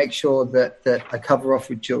want to make sure that I cover off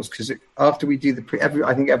with Jules, because after we do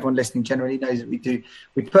I think everyone listening generally knows that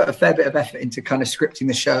we put a fair bit of effort into kind of scripting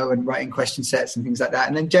the show and writing question sets and things like that.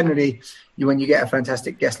 And then generally, when you get a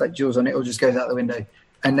fantastic guest like Jules on, it all just goes out the window.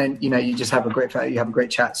 And then, you just have a great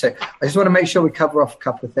chat. So I just want to make sure we cover off a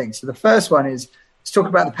couple of things. So the first one is, let's talk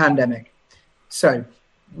about the pandemic. So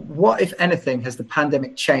what, if anything, has the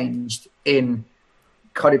pandemic changed in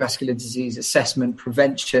cardiovascular disease assessment,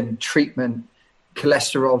 prevention, treatment,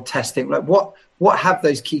 cholesterol testing? Like what have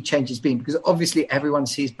those key changes been? Because obviously everyone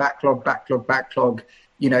sees backlog,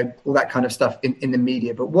 all that kind of stuff in the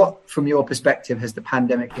media. But what, from your perspective, has the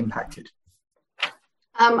pandemic impacted?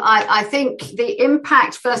 I think the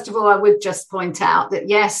impact, first of all, I would just point out that,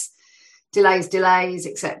 yes, delays,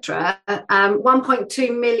 etc.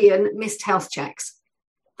 1.2 million missed health checks.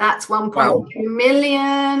 That's 1.2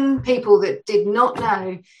 million people that did not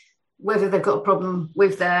know whether they've got a problem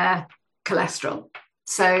with their cholesterol.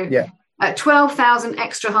 So 12,000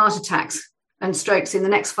 extra heart attacks and strokes in the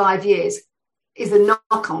next 5 years is the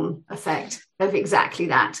knock-on effect of exactly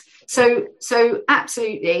that. So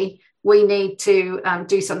absolutely, we need to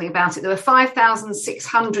do something about it. There were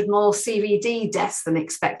 5,600 more CVD deaths than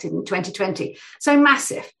expected in 2020. So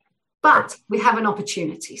massive. But we have an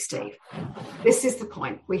opportunity, Steve. This is the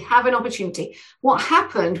point. We have an opportunity. What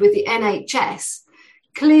happened with the NHS,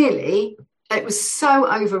 clearly, it was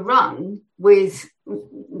so overrun with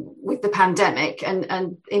the pandemic,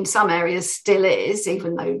 and in some areas still is,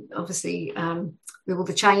 even though obviously with all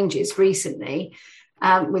the changes recently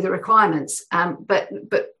with the requirements. But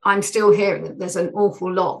I'm still hearing that there's an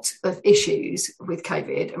awful lot of issues with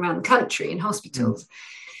COVID around the country in hospitals.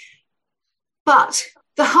 But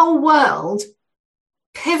the whole world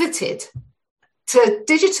pivoted to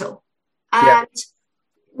digital and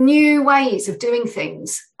new ways of doing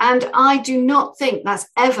things. And I do not think that's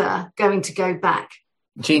ever going to go back.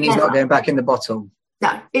 Genie's not going back in the bottle.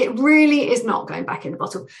 No, it really is not going back in the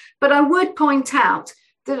bottle. But I would point out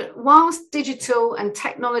that whilst digital and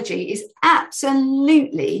technology is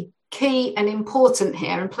absolutely key and important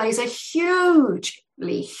here and plays a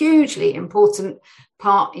hugely important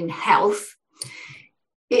part in health,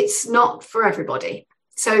 it's not for everybody.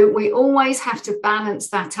 So we always have to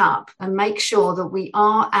balance that up and make sure that we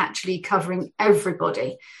are actually covering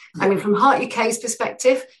everybody. I mean, from Heart UK's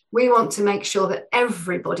perspective, we want to make sure that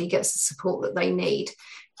everybody gets the support that they need.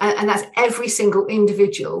 And that's every single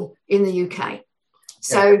individual in the UK.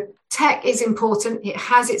 So tech is important. It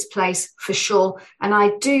has its place for sure. And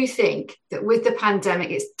I do think that with the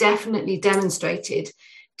pandemic, it's definitely demonstrated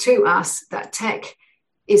to us that tech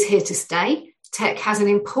is here to stay. Tech has an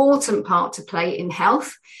important part to play in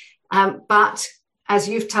health, but as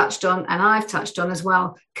you've touched on and I've touched on as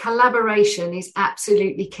well, collaboration is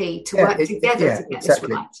absolutely key to work together to get this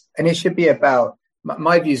right. And it should be about,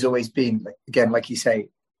 my view's always been, again, like you say,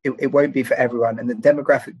 it won't be for everyone. And the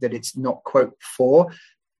demographic that it's not, quote, for,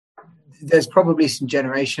 there's probably some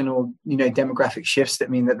generational, demographic shifts that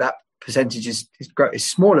mean that percentage is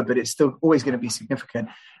smaller, but it's still always going to be significant.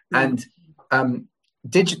 And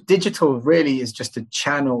digital really is just a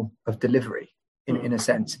channel of delivery in a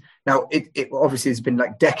sense. Now, it obviously has been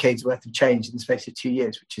like decades worth of change in the space of 2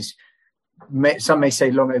 years, which is, some may say,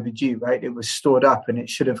 long overdue, right? It was stored up and it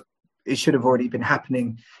should have already been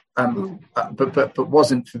happening, but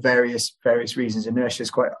wasn't for various reasons. Inertia is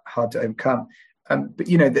quite hard to overcome. But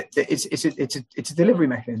it's a delivery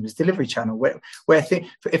mechanism, it's a delivery channel where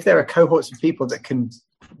if there are cohorts of people that can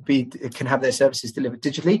have their services delivered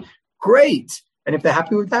digitally, great. And if they're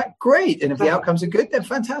happy with that, great. And if the outcomes are good, then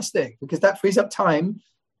fantastic, because that frees up time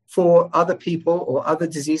for other people or other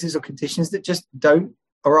diseases or conditions that just don't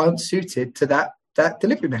or aren't suited to that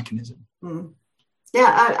delivery mechanism.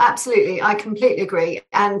 Yeah, absolutely. I completely agree.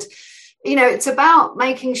 And, it's about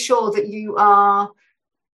making sure that you are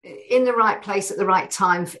in the right place at the right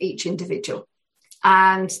time for each individual.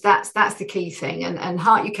 And that's the key thing. And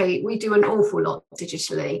Heart UK, we do an awful lot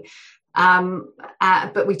digitally.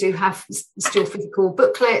 But we do have still physical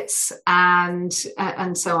booklets and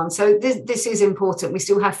so on. So this is important. We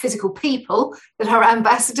still have physical people that are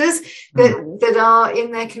ambassadors that are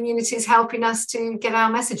in their communities helping us to get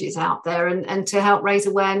our messages out there and to help raise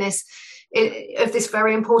awareness of this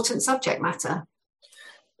very important subject matter.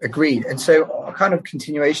 Agreed. And so a kind of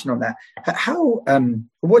continuation on that,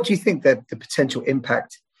 what do you think that the potential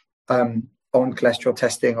impact on cholesterol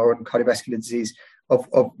testing or on cardiovascular disease of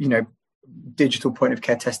digital point of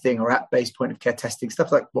care testing or app-based point of care testing,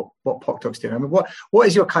 stuff like what PocDoc's doing? I mean, what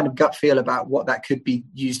is your kind of gut feel about what that could be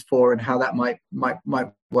used for and how that might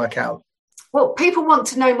work out? Well, people want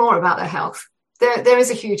to know more about their health. there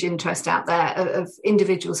is a huge interest out there of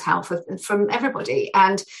individuals' health from everybody.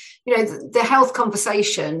 And, the health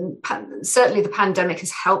conversation, certainly the pandemic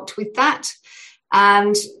has helped with that.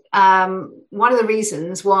 And one of the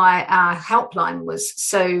reasons why our helpline was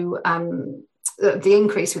so, the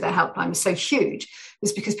increase with our helpline was so huge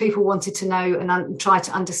was because people wanted to know and try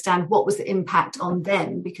to understand what was the impact on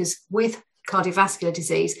them, because with cardiovascular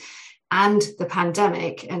disease and the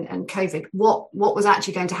pandemic and COVID, what was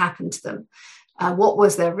actually going to happen to them? What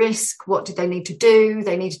was their risk? What did they need to do?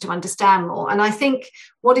 They needed to understand more. And I think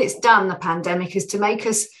what it's done, the pandemic, is to make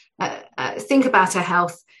us think about our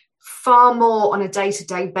health far more on a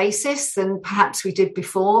day-to-day basis than perhaps we did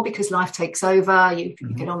before, because life takes over. You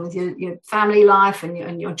get on with your family life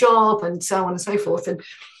and your job and so on and so forth.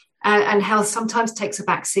 And health sometimes takes a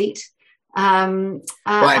back seat.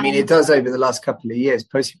 It does over the last couple of years,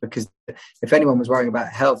 mostly because if anyone was worrying about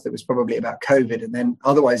health, it was probably about COVID, and then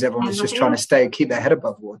otherwise everyone was just trying to keep their head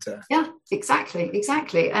above water. Yeah, exactly.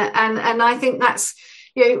 And I think that's,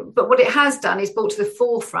 but what it has done is brought to the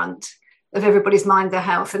forefront of everybody's mind their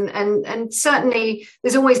health, and certainly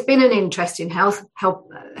there's always been an interest in health,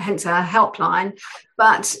 hence our helpline,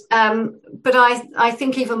 but I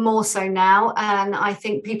think even more so now, and I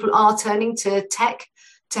think people are turning to tech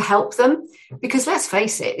to help them, because let's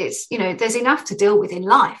face it, it's, there's enough to deal with in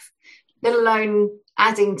life, let alone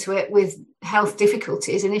adding to it with health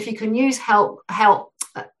difficulties. And if you can use health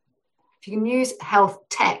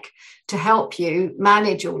tech to help you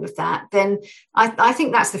manage all of that, then I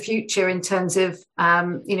think that's the future in terms of,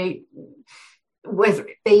 whether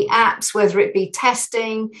it be apps, whether it be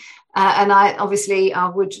testing. And I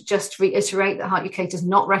would just reiterate that Heart UK does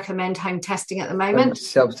not recommend home testing at the moment.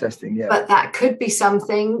 Self-testing, yeah. But that could be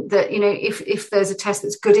something that, if there's a test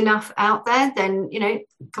that's good enough out there, then,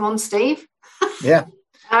 come on, Steve. Yeah.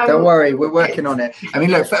 Don't worry, we're working on it. I mean,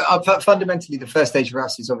 look, fundamentally, the first stage for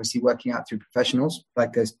us is obviously working out through professionals.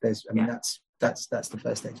 Like that's the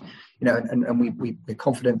first stage, and we're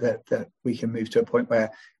confident that we can move to a point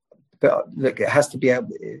where, but look, it has to be able.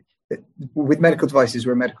 With medical devices,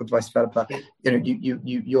 we're a medical device developer. There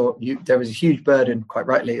is a huge burden, quite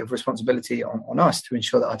rightly, of responsibility on us to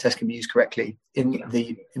ensure that our test can be used correctly in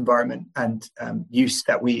the environment and use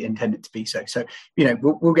that we intend it to be. So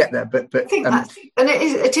we'll get there. But I think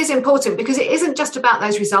it is important, because it isn't just about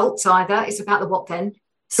those results either. It's about the what then.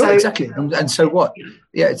 So exactly, and so what?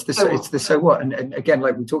 Yeah, it's the so what. And again,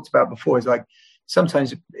 like we talked about before, is like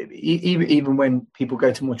sometimes even when people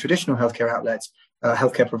go to more traditional healthcare outlets,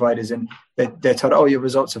 healthcare providers, and they're told, "Oh, your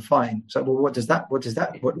results are fine." So, well, what does that? What do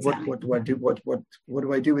I do? What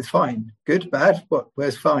do I do with fine? Good, bad?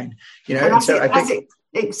 Where's fine? And so I think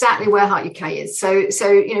exactly where Heart UK is. So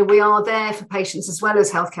we are there for patients as well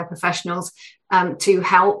as healthcare professionals to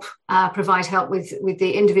help provide help with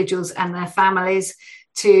the individuals and their families,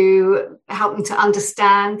 to help them to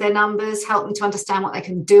understand their numbers, help them to understand what they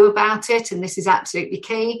can do about it. And this is absolutely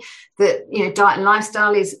key, that, diet and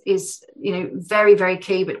lifestyle is very, very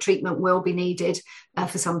key, but treatment will be needed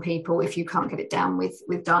for some people if you can't get it down with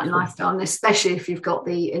diet and lifestyle, and especially if you've got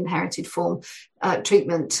the inherited form,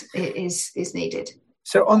 treatment is needed.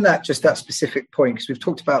 So on that, just that specific point, because we've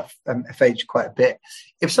talked about FH quite a bit,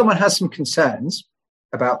 if someone has some concerns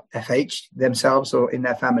about FH themselves or in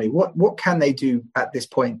their family, what can they do at this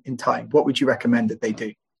point in time? What would you recommend that they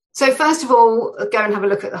do? So first of all, go and have a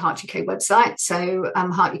look at the Heart UK website, so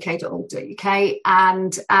heartuk.org.uk,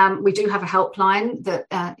 and we do have a helpline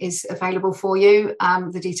that is available for you.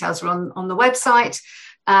 The details are on the website.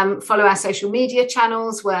 Follow our social media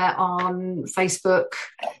channels. We're on Facebook,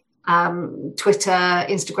 Twitter,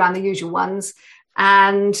 Instagram, the usual ones.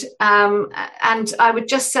 And I would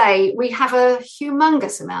just say we have a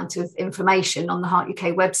humongous amount of information on the Heart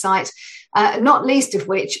UK website, not least of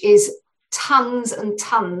which is tons and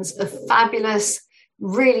tons of fabulous,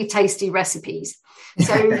 really tasty recipes.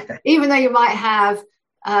 So even though you might have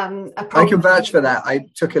I can vouch for that. I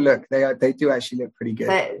took a look. They do actually look pretty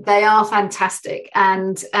good. They are fantastic,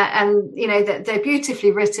 and they're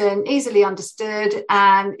beautifully written, easily understood.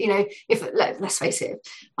 And let's face it,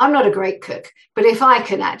 I'm not a great cook, but if I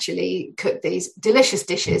can actually cook these delicious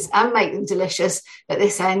dishes and make them delicious at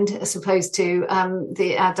this end, as opposed to our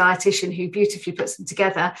dietitian who beautifully puts them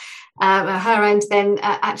together at her end, then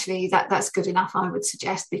actually that's good enough, I would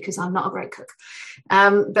suggest, because I'm not a great cook.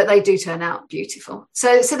 But they do turn out beautiful.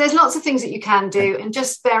 So there's lots of things that you can do, and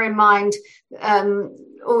just bear in mind,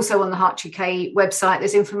 also on the Heart UK website,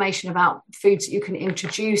 there's information about foods that you can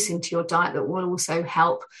introduce into your diet that will also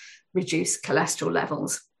help reduce cholesterol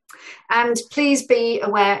levels. And please be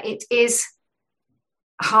aware, it is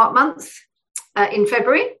Heart Month in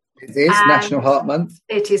February. It is National Heart Month.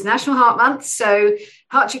 It is National Heart Month. So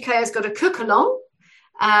Heart UK has got a cook-along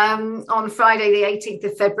on Friday, the 18th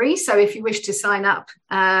of February. So if you wish to sign up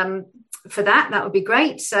for that would be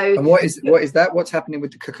great. So, and what is that? What's happening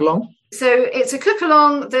with the cook-along? So it's a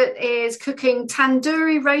cook-along that is cooking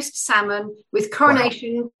tandoori roast salmon with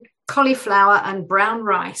coronation, cauliflower and brown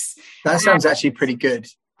rice. That sounds actually pretty good.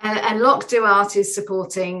 And Loch Duart is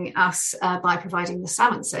supporting us by providing the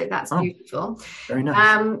salmon, so that's beautiful. Very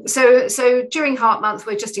nice. So during Heart Month,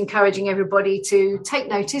 we're just encouraging everybody to take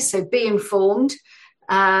notice, so be informed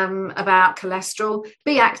about cholesterol,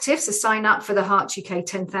 be active, so sign up for the Heart UK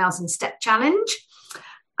 10,000 Step Challenge.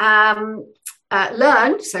 Learn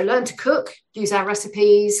to cook, use our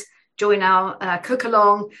recipes, join our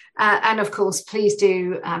cook-along, and of course, please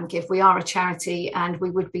do give. We are a charity, and we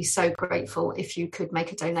would be so grateful if you could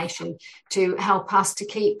make a donation to help us to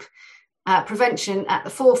keep prevention at the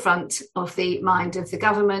forefront of the mind of the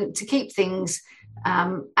government, to keep things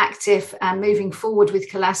active and moving forward with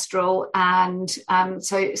cholesterol, and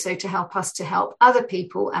so to help us to help other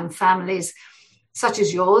people and families such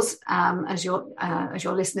as yours, as your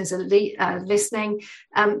listeners are listening,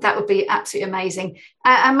 that would be absolutely amazing.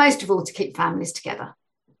 And most of all, to keep families together.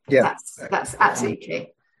 Yeah, that's absolutely key.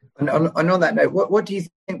 And on that note, what do you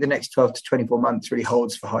think the next 12 to 24 months really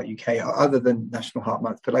holds for Heart UK, other than National Heart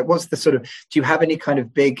Month? But what's the do you have any kind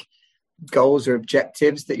of big goals or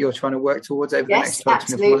objectives that you're trying to work towards over the next 12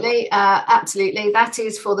 to 24 months? Absolutely. That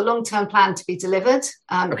is for the long-term plan to be delivered,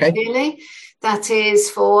 clearly. That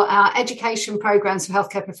is for our education programs for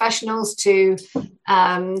healthcare professionals to get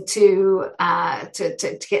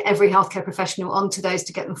every healthcare professional onto those,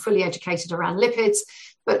 to get them fully educated around lipids,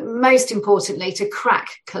 but most importantly, to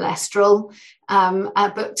crack cholesterol,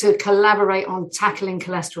 but to collaborate on tackling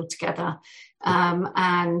cholesterol together,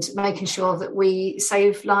 and making sure that we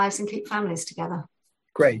save lives and keep families together.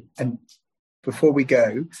 Great. And before we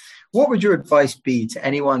go, what would your advice be to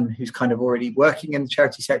anyone who's kind of already working in the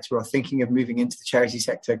charity sector or thinking of moving into the charity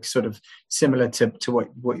sector, sort of similar to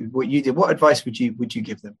what you did? What advice would you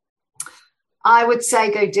give them? I would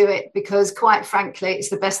say go do it, because quite frankly,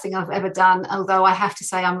 it's the best thing I've ever done. Although I have to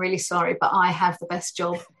say, I'm really sorry, but I have the best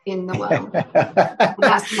job in the world.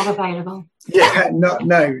 That's not available. Yeah, no,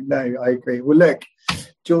 I agree. Well, look,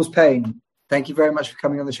 Jules Payne, thank you very much for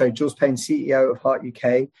coming on the show. Jules Payne, CEO of Heart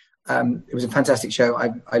UK. It was a fantastic show.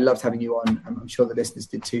 I loved having you on. I'm sure the listeners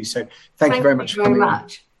did too. So thank you very much for coming on.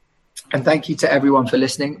 And thank you to everyone for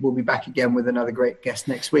listening. We'll be back again with another great guest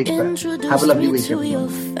next week. But have a lovely week,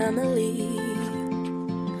 everyone.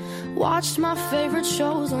 Watched my favorite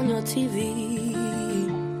shows on your TV.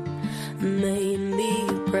 Made me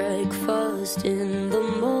breakfast in the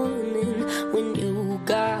morning when you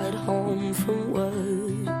got home from work.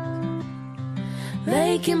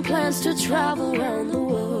 Making plans to travel around the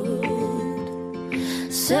world.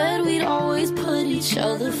 Said we'd always put each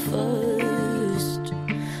other first.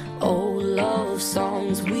 Old love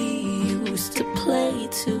songs we used to play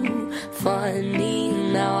too. Funny,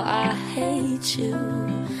 now I hate you.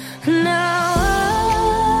 Now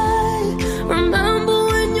I remember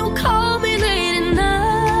when you called me late at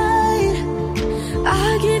night.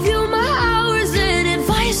 I give you my hours and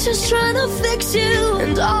advice, just trying to fix you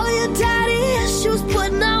and all your daddy issues,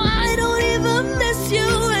 but now I don't even miss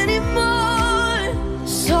you anymore.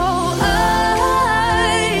 So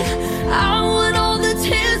I want all the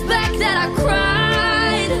tears back that I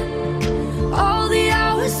cried, all the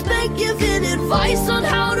hours spent giving advice on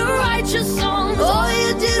how to write your songs. All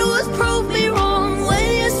you did was prove me wrong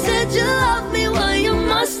when you said you loved me. Well, you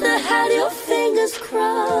must have had your fingers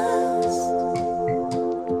crossed.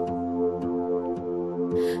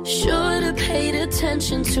 Should have paid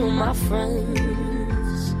attention to my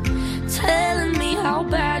friends, telling me how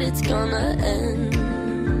bad it's gonna end.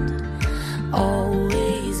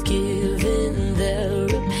 Always giving their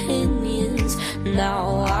opinions.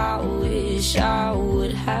 Now I wish I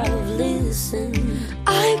would have listened.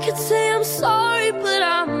 I could say I'm sorry, but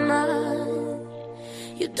I'm not.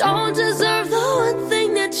 You don't deserve the one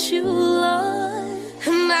thing that you love.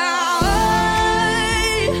 And now